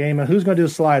to our game. And who's going to do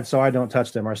the slides so I don't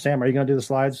touch them? Or Sam, are you going to do the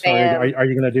slides? Or Sam. are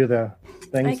you going to do the I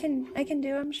things? can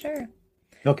do. I'm sure.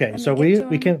 Okay, I'm so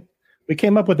gonna get to we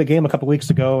came up with the game a couple weeks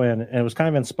ago, and it was kind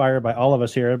of inspired by all of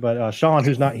us here. But Sean,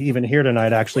 who's not even here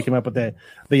tonight, actually came up with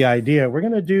the idea. We're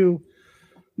going to do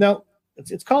now.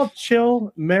 It's called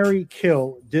Chill, Marry,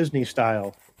 Kill, Disney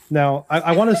style. Now,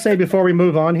 I want to say before we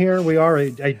move on here, we are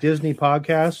a Disney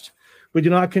podcast. We do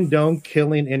not condone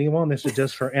killing anyone. This is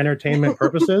just for entertainment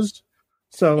purposes.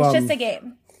 So It's just a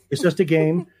game. it's just a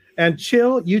game. And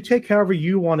Chill, you take however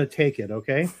you want to take it,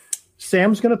 okay?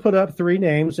 Sam's going to put up 3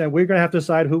 names, and we're going to have to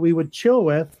decide who we would chill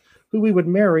with, who we would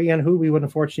marry, and who we would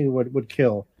unfortunately would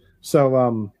kill.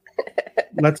 So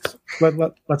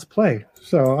let's play.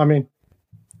 So I mean,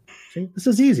 see, this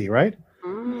is easy, right?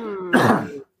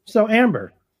 So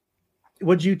Amber,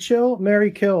 would you chill, marry,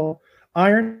 kill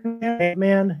Iron Man,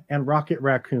 Ant-Man, and Rocket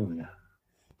Raccoon?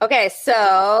 Okay,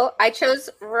 so I chose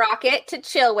Rocket to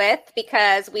chill with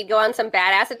because we'd go on some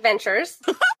badass adventures.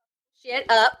 Shit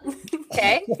up.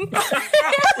 Okay.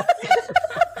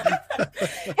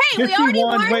 we already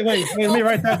 51. learned. Wait. Let me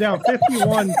write that down.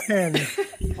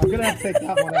 51-10. I'm gonna have to take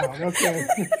that one out. Okay.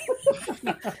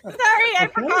 Sorry, I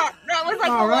forgot. That was like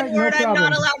All the right, one no word I'm not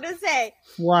problem. allowed to say.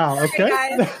 Wow. Okay.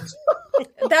 Sorry, guys.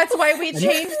 That's why we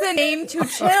changed the name to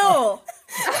Chill.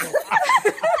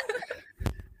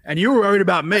 And you were worried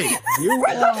about me.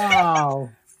 Wow.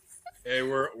 Hey,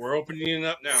 we're opening it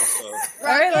up now. So All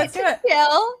right, let's do it.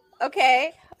 Kill.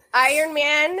 Okay. Iron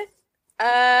Man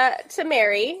to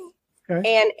marry.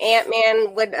 Okay. And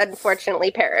Ant-Man would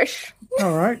unfortunately perish.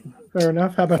 All right. Fair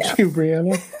enough. How about you,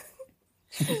 Brianna?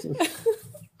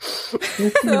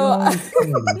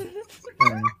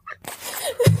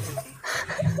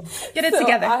 Get it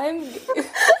together.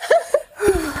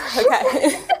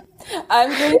 Okay. I'm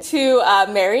going to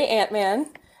marry Ant-Man.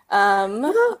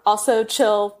 Also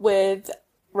chill with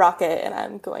Rocket, and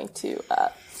I'm going to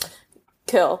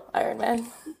kill Iron Man.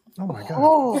 Oh my god.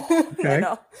 Oh, Okay. I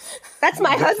know. that's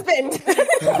my husband.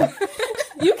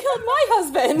 You killed my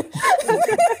husband.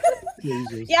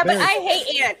 Jesus. Yeah, but I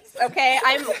hate ants, okay?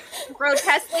 I'm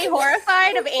grotesquely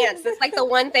horrified of ants. It's like the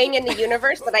one thing in the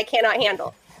universe that I cannot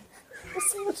handle.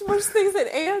 There's so much worse things than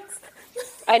ants.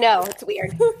 I know, it's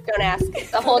weird. Don't ask.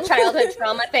 The whole childhood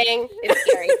trauma thing is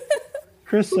scary.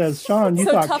 Chris says, Sean, you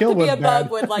So thought tough kill to be was a bug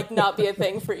bad. would like not be a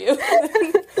thing for you.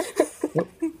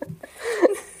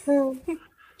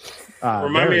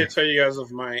 remind me Barry. to tell you guys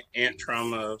of my ant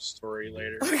trauma story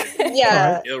later.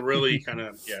 Yeah. It'll really kind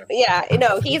of Yeah,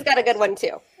 no, he's got a good one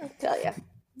too. I'll tell you.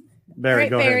 Barry, All right,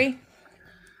 go ahead. Barry.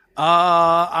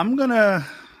 I'm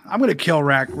gonna kill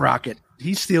Rocket.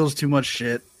 He steals too much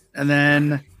shit. And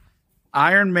then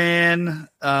Iron Man.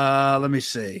 Let me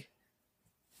see.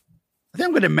 I think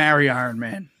I'm gonna marry Iron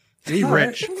Man. He's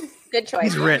rich. Good choice.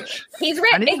 He's rich. He's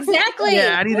rich. Exactly.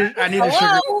 Yeah, I need a sugar.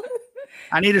 Hello?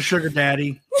 I need a sugar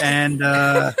daddy. And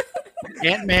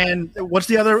Ant-Man. What's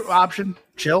the other option?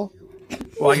 Chill.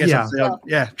 Well, I guess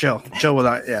Yeah. chill with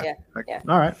that. Yeah. Yeah.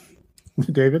 All right.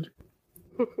 David.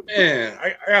 Man,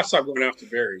 I gotta stop going after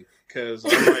Barry because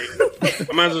I'm like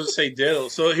I might as well just say Diddle.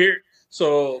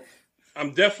 So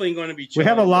I'm definitely going to be. We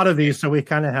have a chilling. lot of these, so we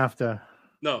kind of have to.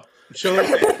 No, chilling.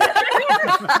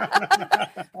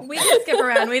 We can skip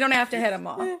around. We don't have to hit them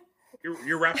all.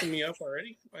 You're wrapping me up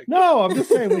already. Like, No, I'm just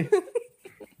saying.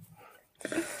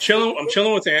 chilling. I'm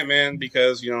chilling with Ant-Man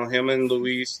because him and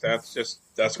Luis. That's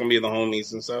gonna be the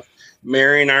homies and stuff.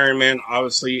 Marrying Iron Man,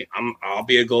 obviously, I'll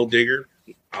be a gold digger.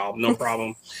 No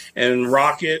problem. And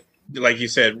Rocket, like you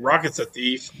said, Rocket's a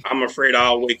thief. I'm afraid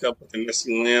I'll wake up with a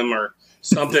missing limb or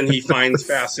something he finds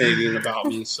fascinating about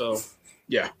me. So,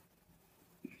 yeah.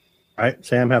 All right,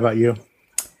 Sam, how about you?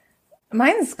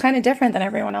 Mine's kind of different than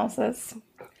everyone else's.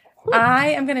 I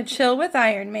am going to chill with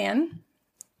Iron Man.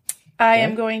 I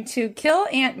am going to kill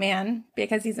Ant-Man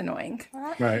because he's annoying.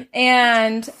 Right.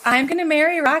 And I'm going to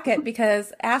marry Rocket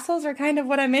because assholes are kind of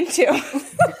what I'm into.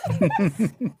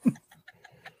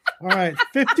 All right,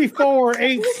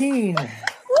 54-18.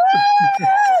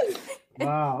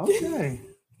 Wow. Okay.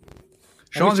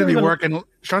 Sean's gonna be even- working.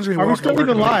 Sean's gonna be Are we working. still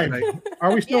even live? tonight.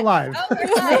 Are we still live? Oh, we're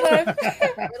live.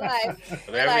 We're live.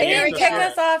 They haven't They Here we didn't answered kick go.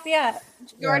 that. us off yet.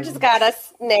 George has got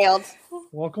us nailed.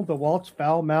 Welcome to Walt's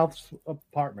Foul Mouth's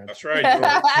apartment. That's right. All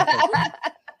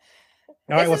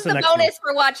right, This what's is the the next bonus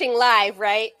for watching live,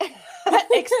 right?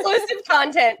 Exclusive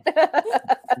content. one?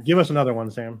 Give us another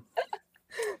one, Sam.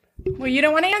 Well, you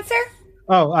don't want to answer?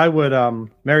 Oh, I would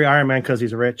marry Iron Man because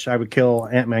he's rich. I would kill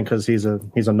Ant-Man because he's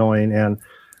annoying, and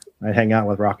I'd hang out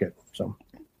with Rocket. So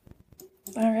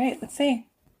All right, let's see.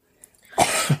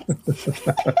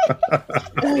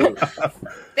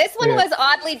 This one was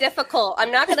oddly difficult.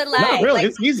 I'm not gonna lie. No, really,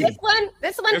 it's easy. This one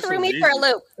This threw one's me for a easy.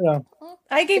 loop,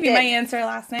 I gave you did. my answer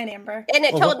last night, Amber. and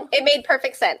it made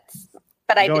perfect sense.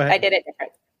 But I Go ahead. did it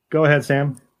different. go ahead,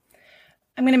 Sam.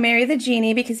 I'm going to marry the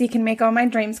genie because he can make all my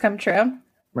dreams come true.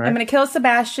 Right. I'm going to kill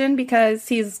Sebastian because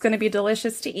he's going to be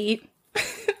delicious to eat.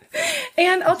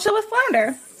 And I'll chill with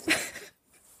Flounder.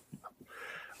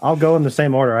 I'll go in the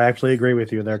same order. I actually agree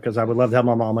with you there because I would love to have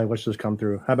all my wishes come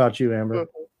through. How about you, Amber?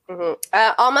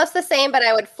 Almost the same, but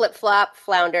I would flip flop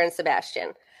Flounder and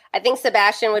Sebastian. I think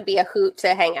Sebastian would be a hoot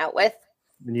to hang out with,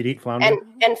 And you'd eat flounder?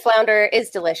 and Flounder is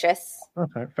delicious.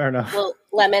 Okay, fair enough. Little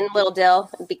lemon, little dill,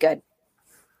 it'd be good.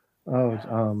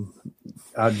 Oh,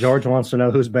 George wants to know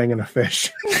who's banging a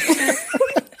fish.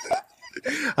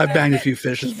 I've banged a few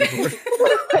fishes before.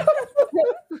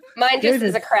 Mine just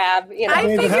is a crab, you know. I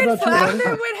David, how figured about you, buddy?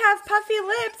 Flounder would have puffy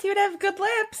lips. He would have good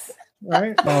lips.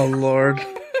 Right? Oh Lord,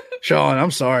 Sean,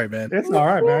 I'm sorry, man. It's all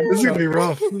right, man. This is gonna be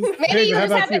rough. Maybe David, you how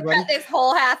just about have to you, buddy? cut this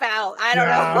whole half out. I don't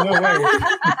No, know.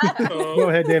 no way. Go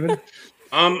ahead, David.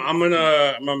 I'm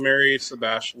gonna marry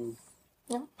Sebastian.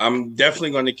 I'm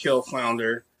definitely going to kill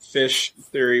Flounder. Fish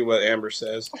theory, what Amber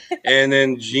says. And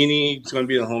then Genie is going to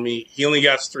be the homie. He only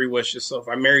got 3 wishes, so if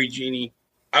I marry Genie,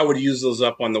 I would use those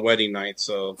up on the wedding night,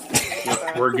 so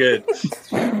we're good.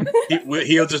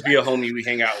 He'll just be a homie we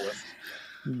hang out with.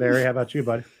 Barry, how about you,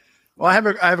 buddy? Well, I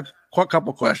have a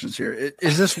couple questions here.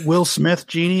 Is this Will Smith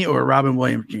Genie or Robin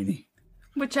Williams Genie?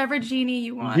 Whichever Genie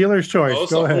you want. Dealer's choice.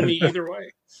 Also, Go ahead. homie either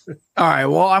way. All right.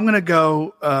 Well, I'm going to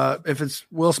go. If it's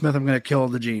Will Smith, I'm going to kill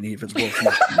the Genie. If it's Will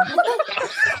Smith,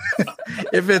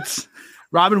 if it's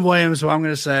Robin Williams, so I'm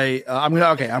going to say I'm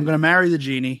going to marry the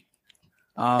Genie.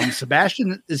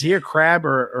 Sebastian, is he a crab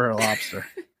or a lobster?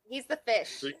 He's the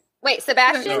fish. Wait,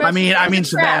 Sebastian? I mean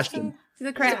Sebastian. He's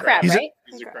a crab. Right?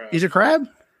 He's a crab?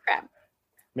 Crab.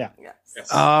 Yeah. Yes.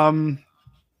 I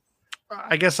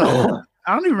guess I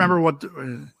don't even remember what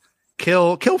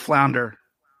kill Flounder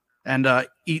and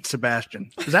eat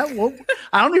Sebastian. Is that what?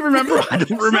 I don't even remember. I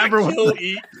don't remember what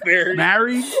eat Barry.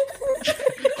 Marry.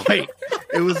 Wait,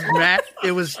 it was Matt.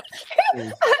 It was.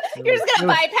 You're just gonna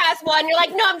bypass one. You're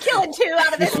like, no, I'm killing 2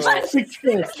 out of this one.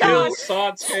 Kill,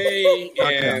 saute,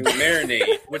 and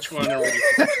marinate. Which one are we?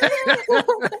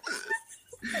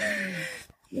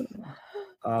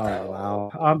 Oh wow,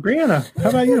 Brianna, how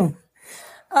about you?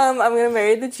 I'm going to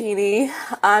marry the Genie.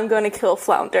 I'm going to kill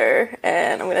Flounder,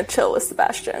 and I'm going to chill with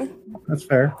Sebastian. That's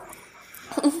fair.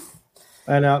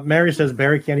 And Mary says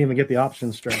Barry can't even get the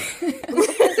options straight.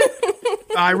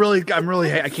 I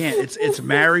can't. It's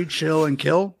marry, chill, and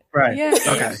kill. Right. Yeah.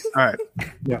 Okay. All right.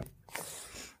 Yeah.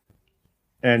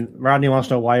 And Rodney wants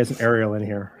to know why isn't Ariel in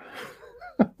here?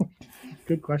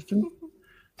 Good question.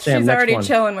 Sam, She's next already one.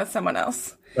 chilling with someone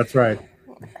else. That's right.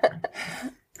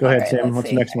 Go ahead, right, Sam. let's What's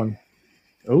see. the next one?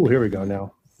 Oh, here we go.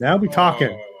 Now we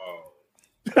talking.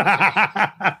 This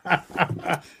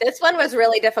one was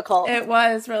really difficult. It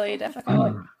was really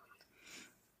difficult.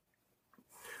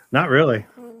 Not really.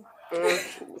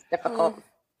 It's difficult.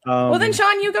 Well, then,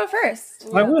 Sean, you go first.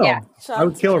 I will. Yeah. I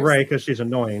would kill Ray because she's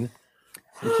annoying.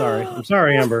 I'm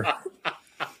sorry, Amber.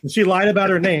 She lied about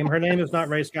her name. Her name is not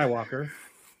Ray Skywalker.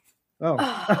 Oh.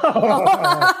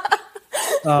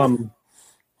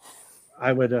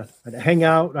 I would I'd hang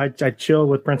out. I'd chill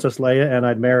with Princess Leia, and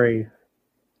I'd marry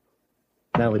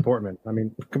Natalie Portman. I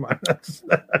mean, come on.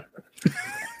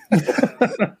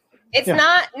 It's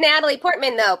not Natalie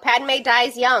Portman, though. Padme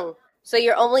dies young, so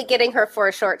you're only getting her for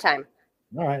a short time.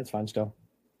 All right, it's fine still.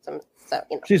 So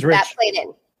She's rich. that played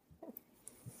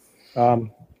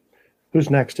in.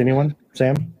 Who's next? Anyone?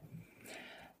 Sam?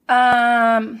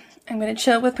 I'm going to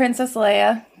chill with Princess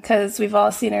Leia because we've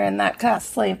all seen her in that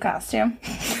slave costume.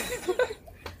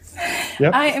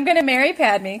 Yep. I am going to marry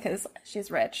Padme because she's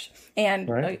rich. And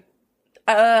Right.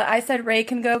 I said Rey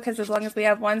can go because as long as we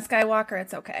have one Skywalker,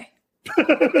 it's okay.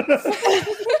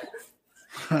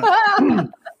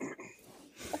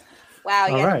 Wow,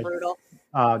 All yeah, right. brutal.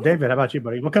 David, how about you,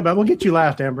 buddy? We'll come back. We'll get you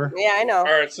last, Amber. Yeah, I know. All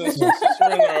right, since we're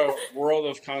in a world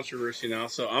of controversy now,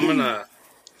 so I'm gonna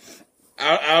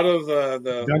out of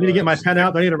the. Do I need to get my pen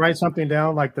out? Do I need to write something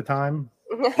down, like the time?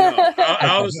 No,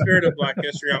 out of the spirit of Black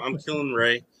History, I'm killing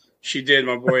Ray. She did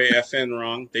my boy FN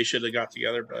wrong. They should have got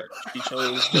together, but she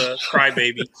chose the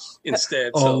crybaby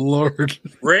instead. Oh, Lord.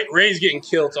 Ray's getting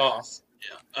killed off.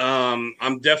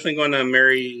 I'm definitely going to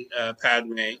marry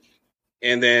Padme,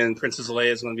 and then Princess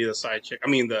Leia is going to be the side chick. I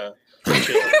mean, the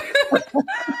chick.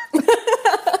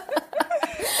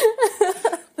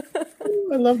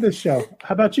 I love this show.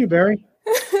 How about you, Barry?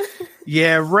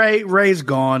 Yeah, Ray's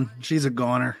gone. She's a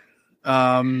goner.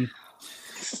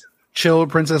 Chill with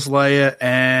Princess Leia,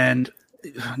 and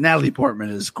Natalie Portman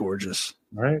is gorgeous.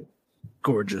 All right.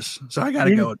 Gorgeous. So I got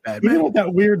to go with Padme. Even with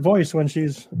that weird voice when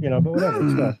she's, but whatever.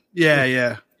 It's good.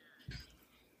 Yeah.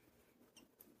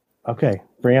 Okay,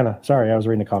 Brianna. Sorry, I was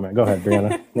reading a comment. Go ahead,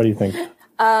 Brianna. What do you think?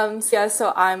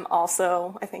 So I'm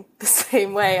also, I think, the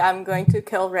same way. I'm going to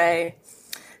kill Rey,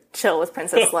 chill with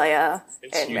Princess Leia,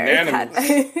 and marry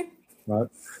Padme. What?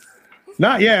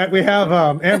 Not yet. We have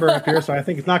Amber up here, so I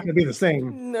think it's not going to be the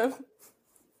same. No. Come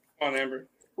on, Amber.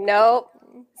 Nope.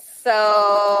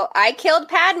 So I killed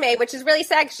Padme, which is really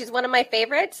sad because she's one of my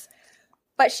favorites.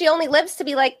 But she only lives to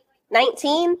be like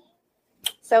 19.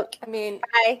 So I mean,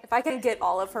 if I can get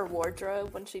all of her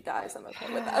wardrobe when she dies, I'm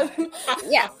okay with that.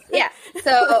 yeah.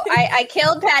 So I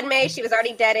killed Padme. She was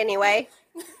already dead anyway.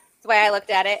 That's the way I looked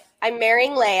at it. I'm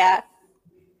marrying Leia,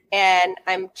 and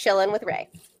I'm chilling with Rey.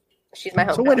 She's my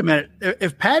homegirl. So wait a minute.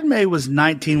 If Padme was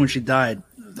 19 when she died,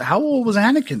 how old was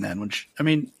Anakin then?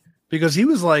 Because he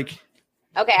was like...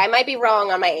 Okay, I might be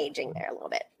wrong on my aging there a little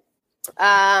bit.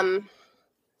 Because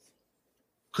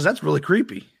that's really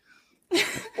creepy.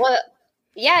 Well,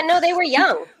 yeah, no, they were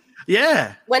young.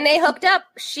 Yeah. When they hooked up,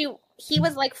 he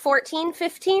was like 14,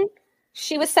 15.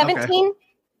 She was 17. Okay.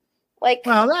 Like,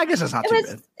 well, I guess that's not too bad.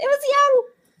 It was young.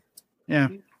 Yeah.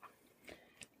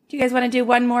 Do you guys want to do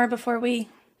one more before we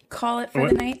call it for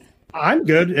the night? I'm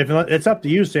good. If it's up to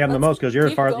you, Sam, the most because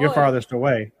you're going. farthest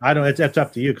away. I don't. It's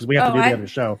up to you because we have to do the other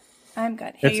show. I'm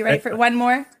good. Are you ready for one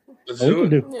more? We can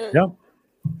do. Yep.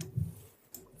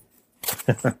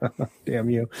 Damn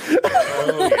you.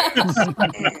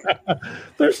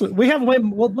 We have way.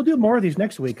 We'll do more of these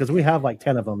next week because we have like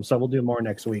 10 of them, so we'll do more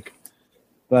next week.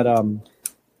 But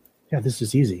yeah, this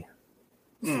is easy.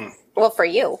 Well, for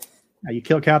you. Yeah, you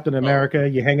kill Captain America,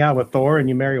 you hang out with Thor, and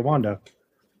you marry Wanda.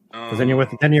 Because then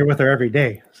you're with her every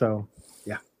day. So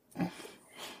yeah,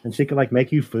 and she can like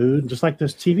make you food, just like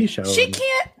this TV show. She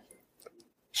can't.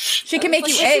 She can make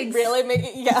you eggs. Really make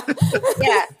it, yeah.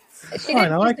 Yeah. She did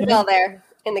like it. well there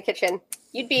in the kitchen.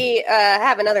 You'd be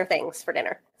having other things for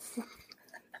dinner.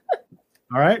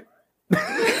 All right. All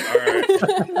right.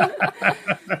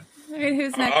 All right,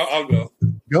 who's next? I'll go.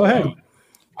 Go ahead.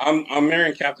 I'm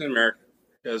marrying Captain America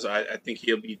because I think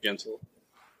he'll be gentle.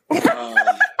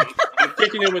 I'm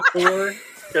kicking it with Thor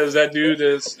because that dude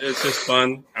is just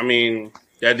fun. I mean,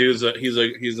 that dude's he's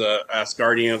a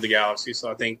Asgardian of the galaxy, so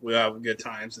I think we'll have good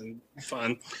times and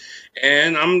fun.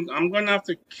 And I'm going to have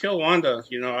to kill Wanda.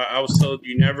 You know, I was told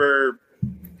you never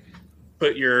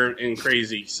put your in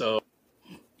crazy, so.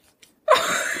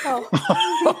 I'm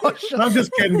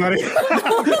just kidding, buddy. Did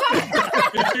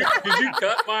you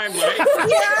cut my mic?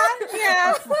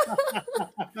 Yeah.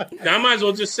 I might as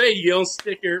well just say you don't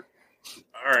stick your.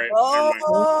 All right.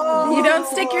 You don't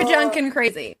stick your junk in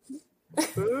crazy.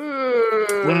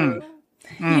 You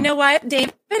know what?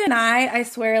 David and I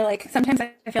swear, like, sometimes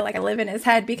I feel like I live in his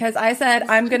head because I said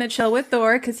I'm going to chill with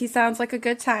Thor because he sounds like a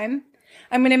good time.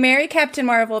 I'm going to marry Captain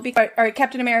Marvel or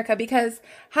Captain America because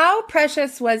how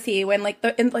precious was he when, like,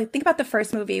 think about the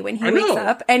first movie when he wakes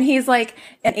up and he's like,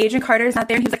 and Agent Carter's not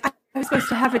there and he's like, I was supposed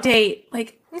to have a date.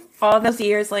 Like, all those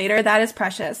years later, that is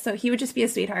precious. So he would just be a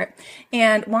sweetheart.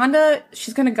 And Wanda,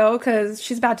 she's going to go because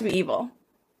she's about to be evil.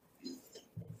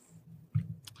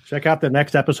 Check out the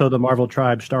next episode of the Marvel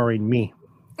Tribe starring me.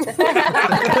 I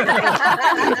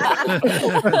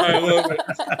love it.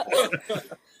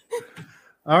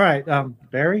 All right,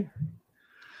 Barry?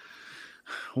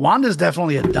 Wanda's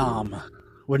definitely a dom,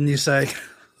 wouldn't you say?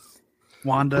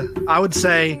 Wanda. I would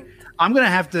say I'm going to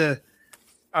have to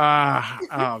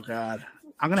oh God.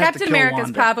 I'm going to have to Captain kill America's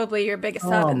Wanda. probably your biggest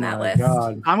sub in that list.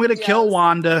 God. I'm going to kill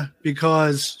Wanda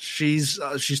because she's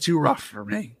too rough for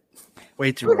me.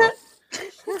 Way too rough.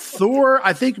 Thor,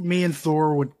 I think me and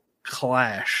Thor would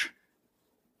clash.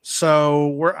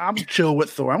 So I'm chill with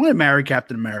Thor. I'm going to marry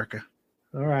Captain America.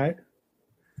 All right.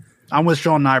 I'm with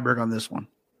Sean Nyberg on this one.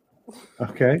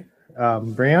 Okay.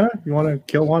 Brianna, you want to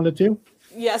kill Wanda too?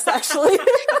 Yes, actually.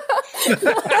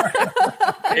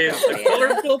 Is the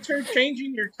color filter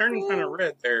changing? You're turning kind of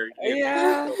red there.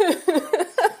 Yeah.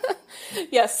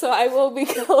 Yes, so I will be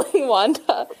killing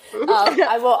Wanda.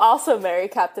 I will also marry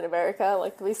Captain America.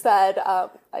 Like we said,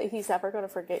 he's never going to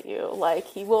forget you. Like,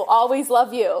 he will always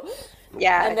love you.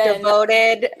 Yeah, And then,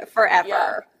 devoted forever.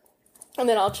 Yeah. And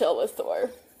then I'll chill with Thor.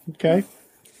 Okay.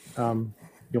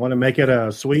 You want to make it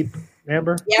a sweep,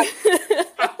 Amber? Yep.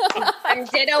 I'm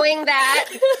dittoing that.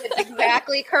 It's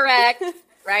exactly correct.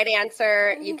 Right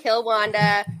answer. You kill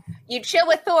Wanda. You chill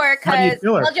with Thor because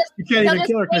he'll just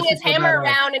swing his hammer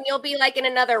around and you'll be like in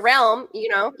another realm. You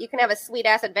know, you can have a sweet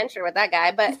ass adventure with that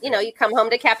guy. But, you know, you come home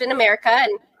to Captain America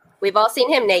and we've all seen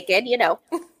him naked, you know.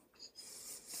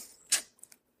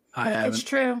 I haven't. It's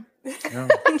true. No.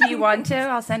 Do you want to?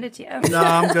 I'll send it to you. No,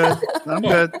 I'm good. I'm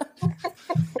good.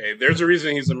 Hey, there's a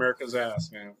reason he's America's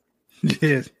ass, man.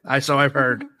 Yeah, so I've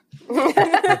heard.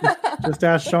 Just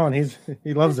ask Sean.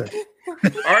 He loves it.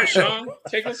 All right, Sean,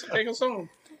 take us home.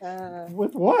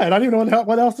 With what? I don't even know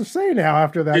what else to say now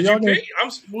after that. Did you pick?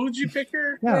 Who would you pick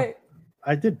her? Yeah, Right.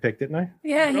 I did pick, didn't I?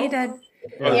 Yeah, he did.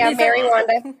 Yeah, marry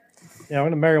Wanda. Yeah, I'm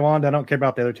going to marry Wanda. I don't care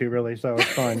about the other two, really, so it's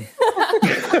fine.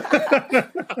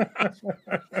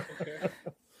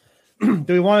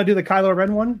 Do we want to do the Kylo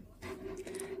Ren one?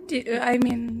 I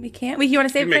mean, we can't. You want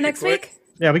to save it for next week?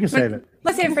 Yeah, we can save it.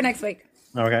 Let's save it for next week.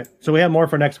 Okay. So we have more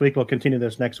for next week. We'll continue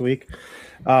this next week.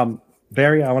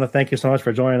 Barry, I want to thank you so much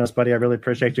for joining us, buddy. I really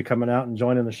appreciate you coming out and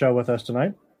joining the show with us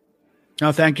tonight.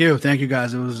 No, thank you. Thank you,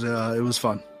 guys. It was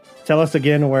fun. Tell us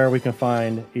again where we can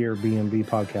find your B&B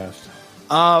podcast.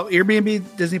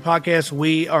 Airbnb Disney Podcast,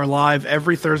 we are live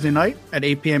every Thursday night at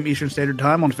 8 p.m. Eastern Standard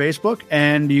Time on Facebook,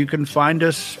 and you can find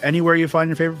us anywhere you find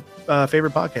your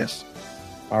favorite podcasts.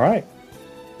 All right.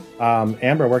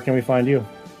 Amber, where can we find you?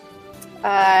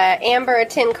 Amber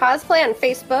Tin Cosplay on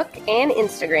Facebook and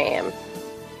Instagram.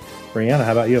 Brianna,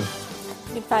 how about you?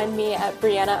 You can find me at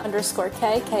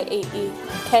Brianna_K,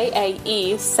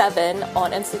 K-A-E 7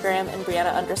 on Instagram and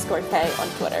Brianna_K on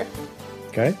Twitter.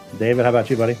 Okay. David, how about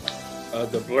you, buddy?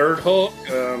 The Blurred Hulk,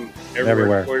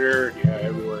 Everywhere. Twitter,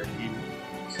 everywhere. You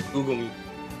just Google me.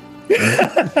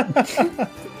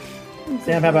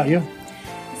 Sam, how about you?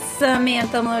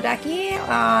 Samantha Mlodecki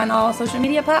on all social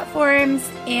media platforms,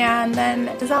 and then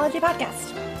Dizology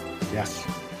Podcast. Yes.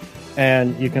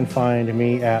 And you can find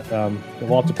me at the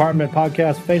Walt's Apartment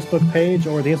Podcast Facebook page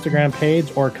or the Instagram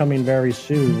page, or coming very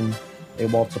soon, a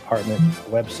Walt's Apartment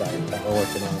website that we're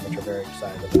working on, which we're very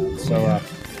excited about. So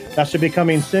that should be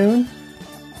coming soon.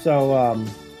 So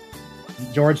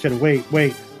George said, wait.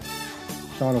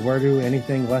 Shauna, where do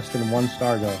anything less than 1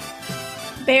 star go?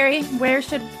 Barry, where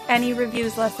should any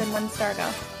reviews less than 1 star go?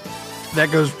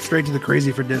 That goes straight to the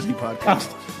Crazy for Disney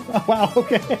podcast. Oh, wow,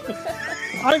 okay.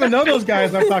 I don't even know those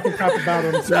guys. I'm talking crap about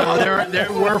them.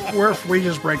 No, we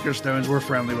just break their stones. We're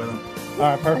friendly with them.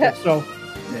 All right, perfect. So,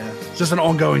 yeah, it's just an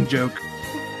ongoing joke.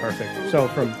 Perfect. So,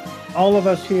 from all of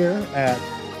us here at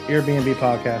Airbnb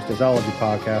Podcast, Dizology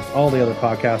Podcast, all the other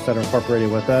podcasts that are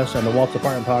incorporated with us, and the Walt's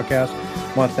Apartment Podcast,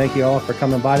 I want to thank you all for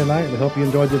coming by tonight. We hope you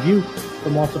enjoyed the view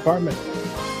from Walt's Apartment.